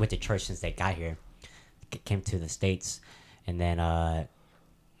went to church since they got here, came to the States. And then I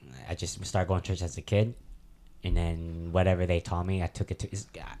just started going to church as a kid. And then whatever they taught me, I took it to...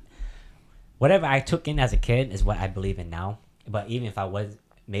 Whatever I took in as a kid is what I believe in now. But even if I was...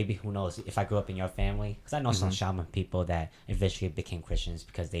 Maybe, who knows, if I grew up in your family. Because I know some shaman people that eventually became Christians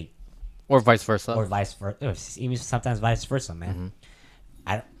because they... Or vice versa. Or vice versa. Even sometimes vice versa, man.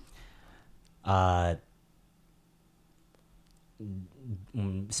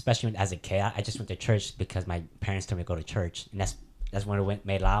 Especially as a kid, I just went to church because my parents told me to go to church. And that's when I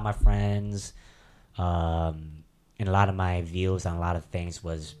made a lot of my friends. And a lot of my views on a lot of things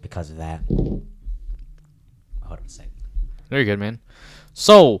was because of that. Hold on a second. Very good, man.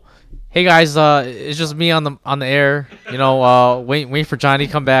 So, hey guys, it's just me on the air. You know, waiting for Johnny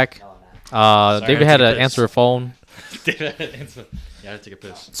to come back. David had to answer a phone. David had to answer. Yeah, I had to take a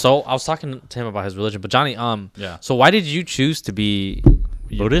piss. So I was talking to him about his religion, but Johnny, yeah. So why did you choose to be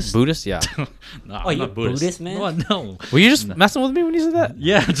Buddhist? Buddhist, yeah. No, I'm not Buddhist, man? No. Were you just messing with me when you said that?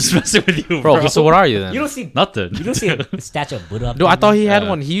 Yeah, just messing with you, Bro, so what are you then? You don't see Nothing. You don't see a statue of Buddha up No, there, I thought man? he had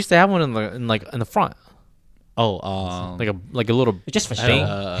one. He used to have one in the front, Oh, like a little Just for show.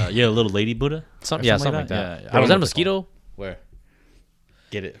 yeah, a little lady Buddha. something, Or yeah, something something like that. Yeah, I Bro, don't was know that a what it's called. mosquito? Where?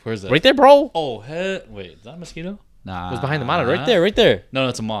 Get it? Where's that? Right there, bro. Oh, wait, is that a mosquito? Nah. It was behind the monitor, right there, right there. No,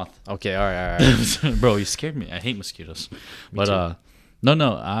 it's a moth. Okay, all right. Bro, you scared me. I hate mosquitoes. But no,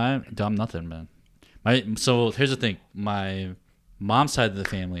 I'm nothing, man. So here's the thing. My mom's side of the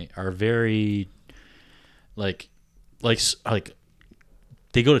family are very like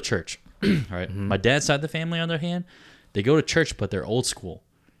they go to church, right? Mm-hmm. My dad's side of the family, on the other hand, they go to church, but they're old school.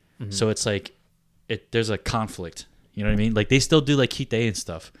 Mm-hmm. So it's like there's a conflict. You know what I mean? Like they still do like Kite and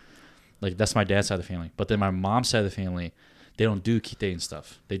stuff. Like that's my dad's side of the family. But then my mom's side of the family, they don't do Kite and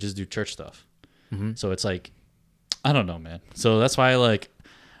stuff. They just do church stuff. Mm-hmm. So it's like, I don't know, man. So that's why I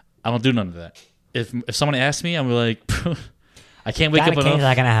don't do none of that. If someone asks me, I'm like, I can't wake up King's enough.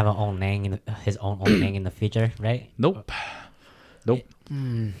 not gonna have his own name in the future, right? Nope. Nope. I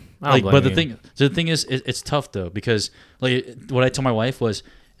don't Like, blame but you. the thing is, it's tough though, because like what I told my wife was,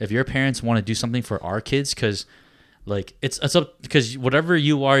 if your parents want to do something for our kids, because like it's up, because whatever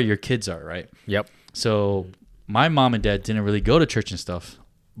you are, your kids are, right? Yep. So my mom and dad didn't really go to church and stuff,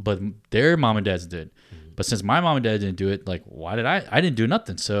 but their mom and dads did. But since my mom and dad didn't do it, like why did I didn't do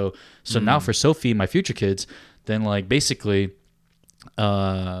nothing. So now for Sophie, my future kids, then like basically,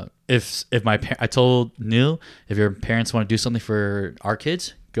 if I told Neil, if your parents want to do something for our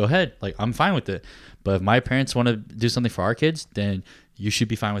kids, go ahead. Like I'm fine with it. But if my parents want to do something for our kids, then you should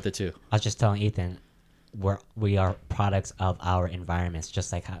be fine with it too. I was just telling Ethan, we are products of our environments,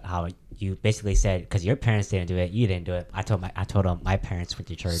 just like how you basically said, because your parents didn't do it, you didn't do it. I told them my parents went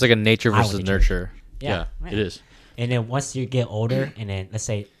to church. It's like a nature I went versus to church. nurture. Yeah, right. it is. And then once you get older, and then let's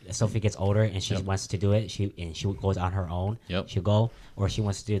say Sophie gets older and she wants to do it, she goes on her own. Yep. She'll go, or she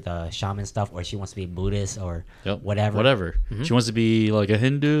wants to do the shaman stuff, or she wants to be Buddhist, or whatever. Whatever. She wants to be like a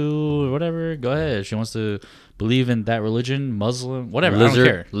Hindu or whatever. Go ahead. She wants to believe in that religion, Muslim, whatever. I don't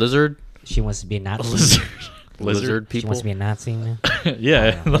care. Lizard She wants to be a Nazi. Lizard She people. wants to be a Nazi. Man.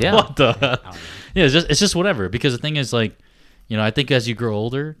 Yeah. Yeah. What the? I don't know. Yeah, it's just whatever. Because the thing is, like, you know, I think as you grow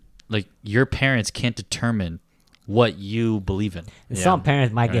older, like your parents can't determine what you believe in. And some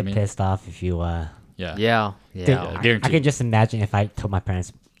parents might You know get what I mean? pissed off if you. Yeah. Yeah. Dude, Yeah. I guaranteed. can just imagine if I told my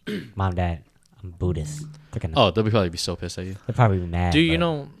parents, Mom, Dad, I'm Buddhist. They're gonna. Oh, they'll probably be so pissed at you. They'll probably be mad. Do you but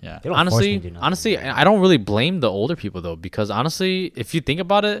know? Yeah. They don't force me to do Honestly, nothing. I don't really blame the older people though, because honestly, if you think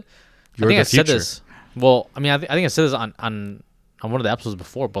about it, You're I think the I said future. this. Well, I mean, I think I said this on one of the episodes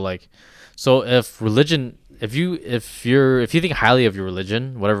before, but like, so if religion, if you think highly of your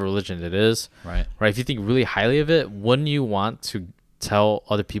religion, whatever religion it is, Right. right? If you think really highly of it, wouldn't you want to tell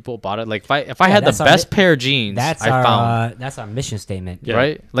other people about it? Like, if I had the that's our best mi- pair of jeans That's I our found. that's our mission statement. Yeah.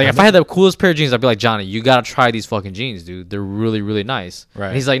 Right? Like, if I had the coolest pair of jeans, I'd be like, Johnny, you gotta try these fucking jeans, dude. They're really, really nice. Right.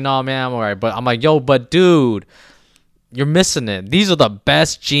 And he's like, no, man, I'm alright. But I'm like, yo, but dude, you're missing it. These are the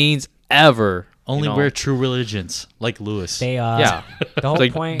best jeans ever. Only you know? wear true religions, like Lewis. They Yeah. The whole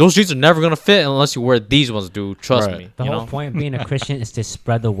Like, point. those jeans are never gonna fit unless you wear these ones, dude. Trust Right. me. The you whole know? point of being a Christian is to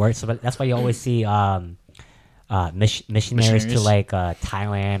spread the word. So that's why you always see missionaries to Missionaries. like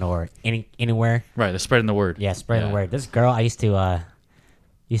Thailand or anywhere. Right. They're spreading the word. Yeah, spreading the word. This girl I used to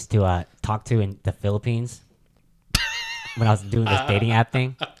talk to in the Philippines when I was doing this dating app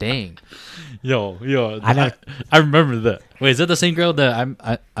thing. Yo. I know- I remember that. Wait, is that the same girl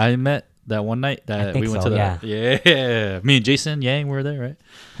that I met that one night that think we went so, to the yeah. Me and Jason Yang were there,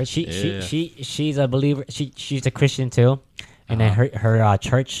 right? She's a believer. She's a Christian too, and then her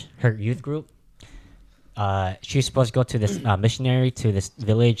church, her youth group. She's supposed to go to this missionary to this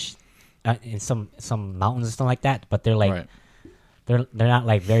village, in some mountains and stuff like that. But they're like, Right. they're not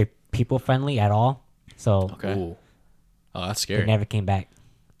like very people friendly at all. So Okay. Ooh. Oh, that's they scary. never came back.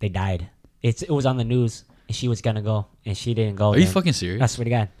 They died. It was on the news, and she was gonna go, and she didn't go. Are you then. fucking serious? I swear to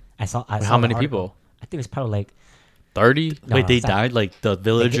God, I saw How the many article. people? I think it was probably like 30? no, Wait, no, they it's not. died? Like the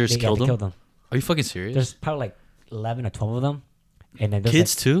villagers They killed them? killed them. Are you fucking serious? There's probably like 11 or 12 of them, and then there's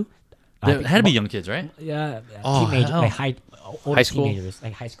Kids too? I There think had to be mo- young kids, right? yeah, Oh, teenagers, hell. like older High school? teenagers,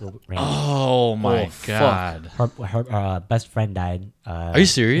 like high school range. Oh my fuck. god. Her best friend died. Are you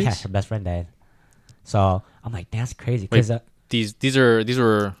serious? Yeah, her best friend died. So I'm like, that's crazy. Wait, Because these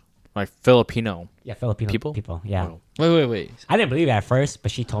were like Filipino. yeah, Filipino people? people. Yeah, Wow. Wait. I didn't believe it at first,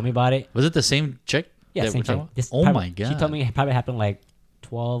 but she told me about it. Was it the same chick? Yeah, that same we're talking thing. about? This Oh probably- my god. She told me it probably happened like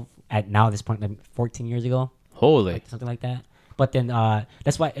 12 at this point, like 14 years ago, Holy. something like that. But then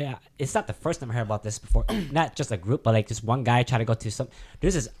that's why it's not the first time I heard about this before. Not just a group, but like just one guy tried to go to some.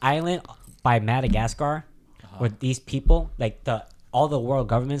 There's this island by Madagascar where these people, like all the world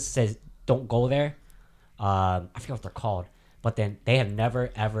governments says don't go there. I forget what they're called, but then they have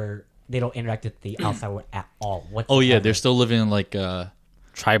never ever. They don't interact with the outside world at all. Oh yeah, whatsoever. they're still living in like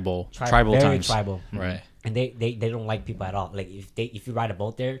Tribal. tribal very times. tribal. Right. And they don't like people at all. Like if you ride a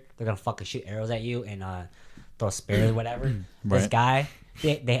boat there, they're gonna fucking shoot arrows at you and throw spears or whatever. This Right. guy,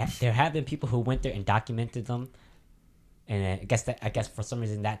 there have been people who went there and documented them, and I guess for some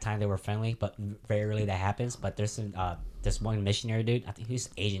reason that time they were friendly, but very rarely that happens. But there's some this one missionary dude. I think he's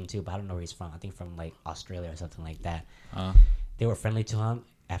Asian too, but I don't know where he's from. I think from like Australia or something like that. They were friendly to him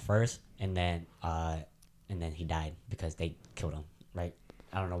at first, and then he died because they killed him. Right.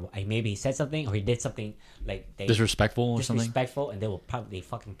 I don't know. Maybe he said something or he did something like they Disrespectful or something. disrespectful, and they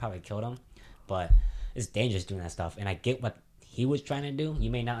probably killed him. But it's dangerous doing that stuff. And I get what he was trying to do.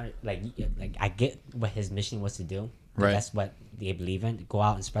 You may not like I get what his mission was to do. Right. That's what they believe in. Go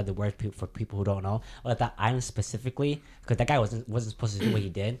out and spread the word for people who don't know. But that island specifically, because that guy wasn't supposed to do what he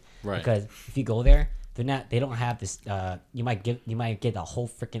did. Right. Because if you go there, they don't have this. You might get the whole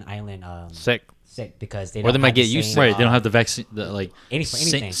freaking island Sick. because they Or don't they might have the get used same, to Right. They don't have the vaccine. Like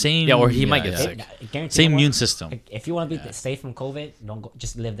anything. Same. Yeah, or he might get sick. Guarantee Same you immune what? system. Like, if you want to be safe from COVID, don't go.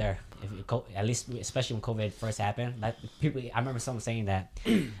 Just live there. At least, especially when COVID first happened, I remember someone saying that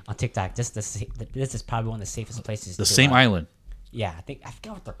on TikTok. This is probably one of the safest places. The to, same island. Yeah, I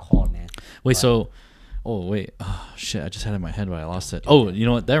forget what they're called, man. Wait, But- so, oh shit! I just had it in my head, but I lost it. Oh, you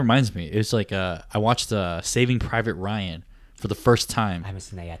know what? That reminds me. It's like I watched Saving Private Ryan for the first time. I haven't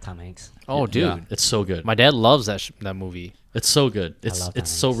seen that yet. Tom Hanks. Oh, dude. Yeah, it's so good. My dad loves that movie. It's so good. love It's Tom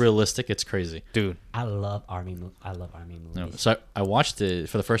so Hanks. realistic. It's crazy. Dude. I love army movies. No, so I watched it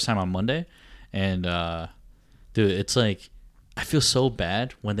for the first time on Monday, and dude, it's like I feel so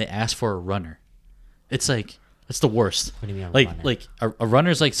bad when they ask for a runner. It's like it's the worst. What do you mean a like runner? like a runner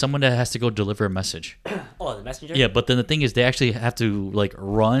is like someone that has to go deliver a message. Oh, the messenger. Yeah, but then the thing is, they actually have to like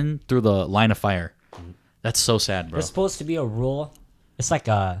run through the line of fire. That's so sad, bro. There's supposed to be a rule. It's like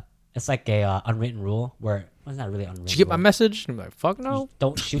a unwritten rule where well, it's not really unwritten. Did you get my rule. message? I'm like, fuck no.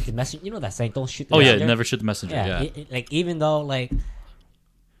 Don't shoot the messenger. You know that saying, don't shoot the Oh yeah, messenger. never shoot the messenger. Yeah, Like even though like,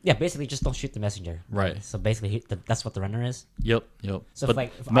 yeah, basically just don't shoot the messenger. Right. So basically, that's what the runner is. Yep. So but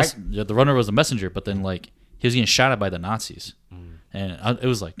if yeah, the runner was the messenger, but then like he was getting shot at by the Nazis, and it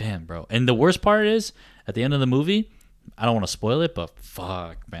was like, damn, bro. And the worst part is at the end of the movie, I don't want to spoil it, but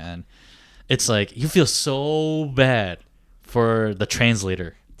fuck, man, it's like you feel so bad for the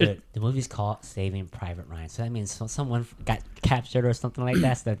translator. The movie's called Saving Private Ryan, so that means someone got captured or something like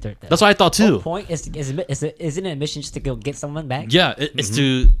that. So That's what I thought the whole too. point isn't it a mission just to go get someone back? Yeah, it's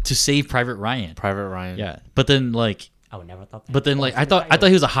to save Private Ryan. Private Ryan. Yeah, but then like, I would never thought that. but then like I thought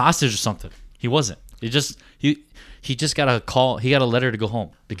he was a hostage or something. He wasn't. He just got a call. He got a letter to go home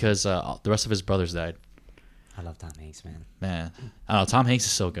because the rest of his brothers died. I love Tom Hanks, man. Man, I don't know. Tom Hanks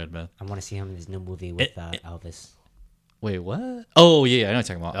is so good, man. I want to see him in his new movie with Elvis. Wait, what? Oh yeah, I know what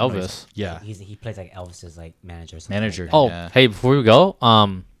you're talking about. Elvis. Yeah, He plays like Elvis's like manager. Or something Manager. Like that. Oh, Yeah. hey, before we go,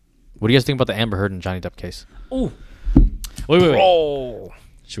 what do you guys think about the Amber Heard and Johnny Depp case? Ooh, Wait. Oh.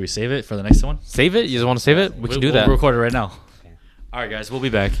 Should we save it for the next one? Save it? You just want to save it? We can do that. We'll record it right now. Okay. All right, guys, we'll be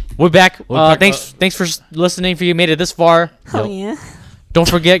back. We're back. back, Thanks for listening. For you made it this far. oh yeah. Don't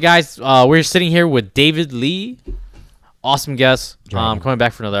forget, guys. We're sitting here with David Lee. Awesome guest. Dragon. Coming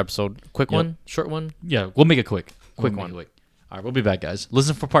back for another episode. Quick Yep. one, short one. Yeah, we'll make it quick. Quick We'll one. make it quick. All right, we'll be back, guys.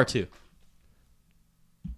 Listen for part 2.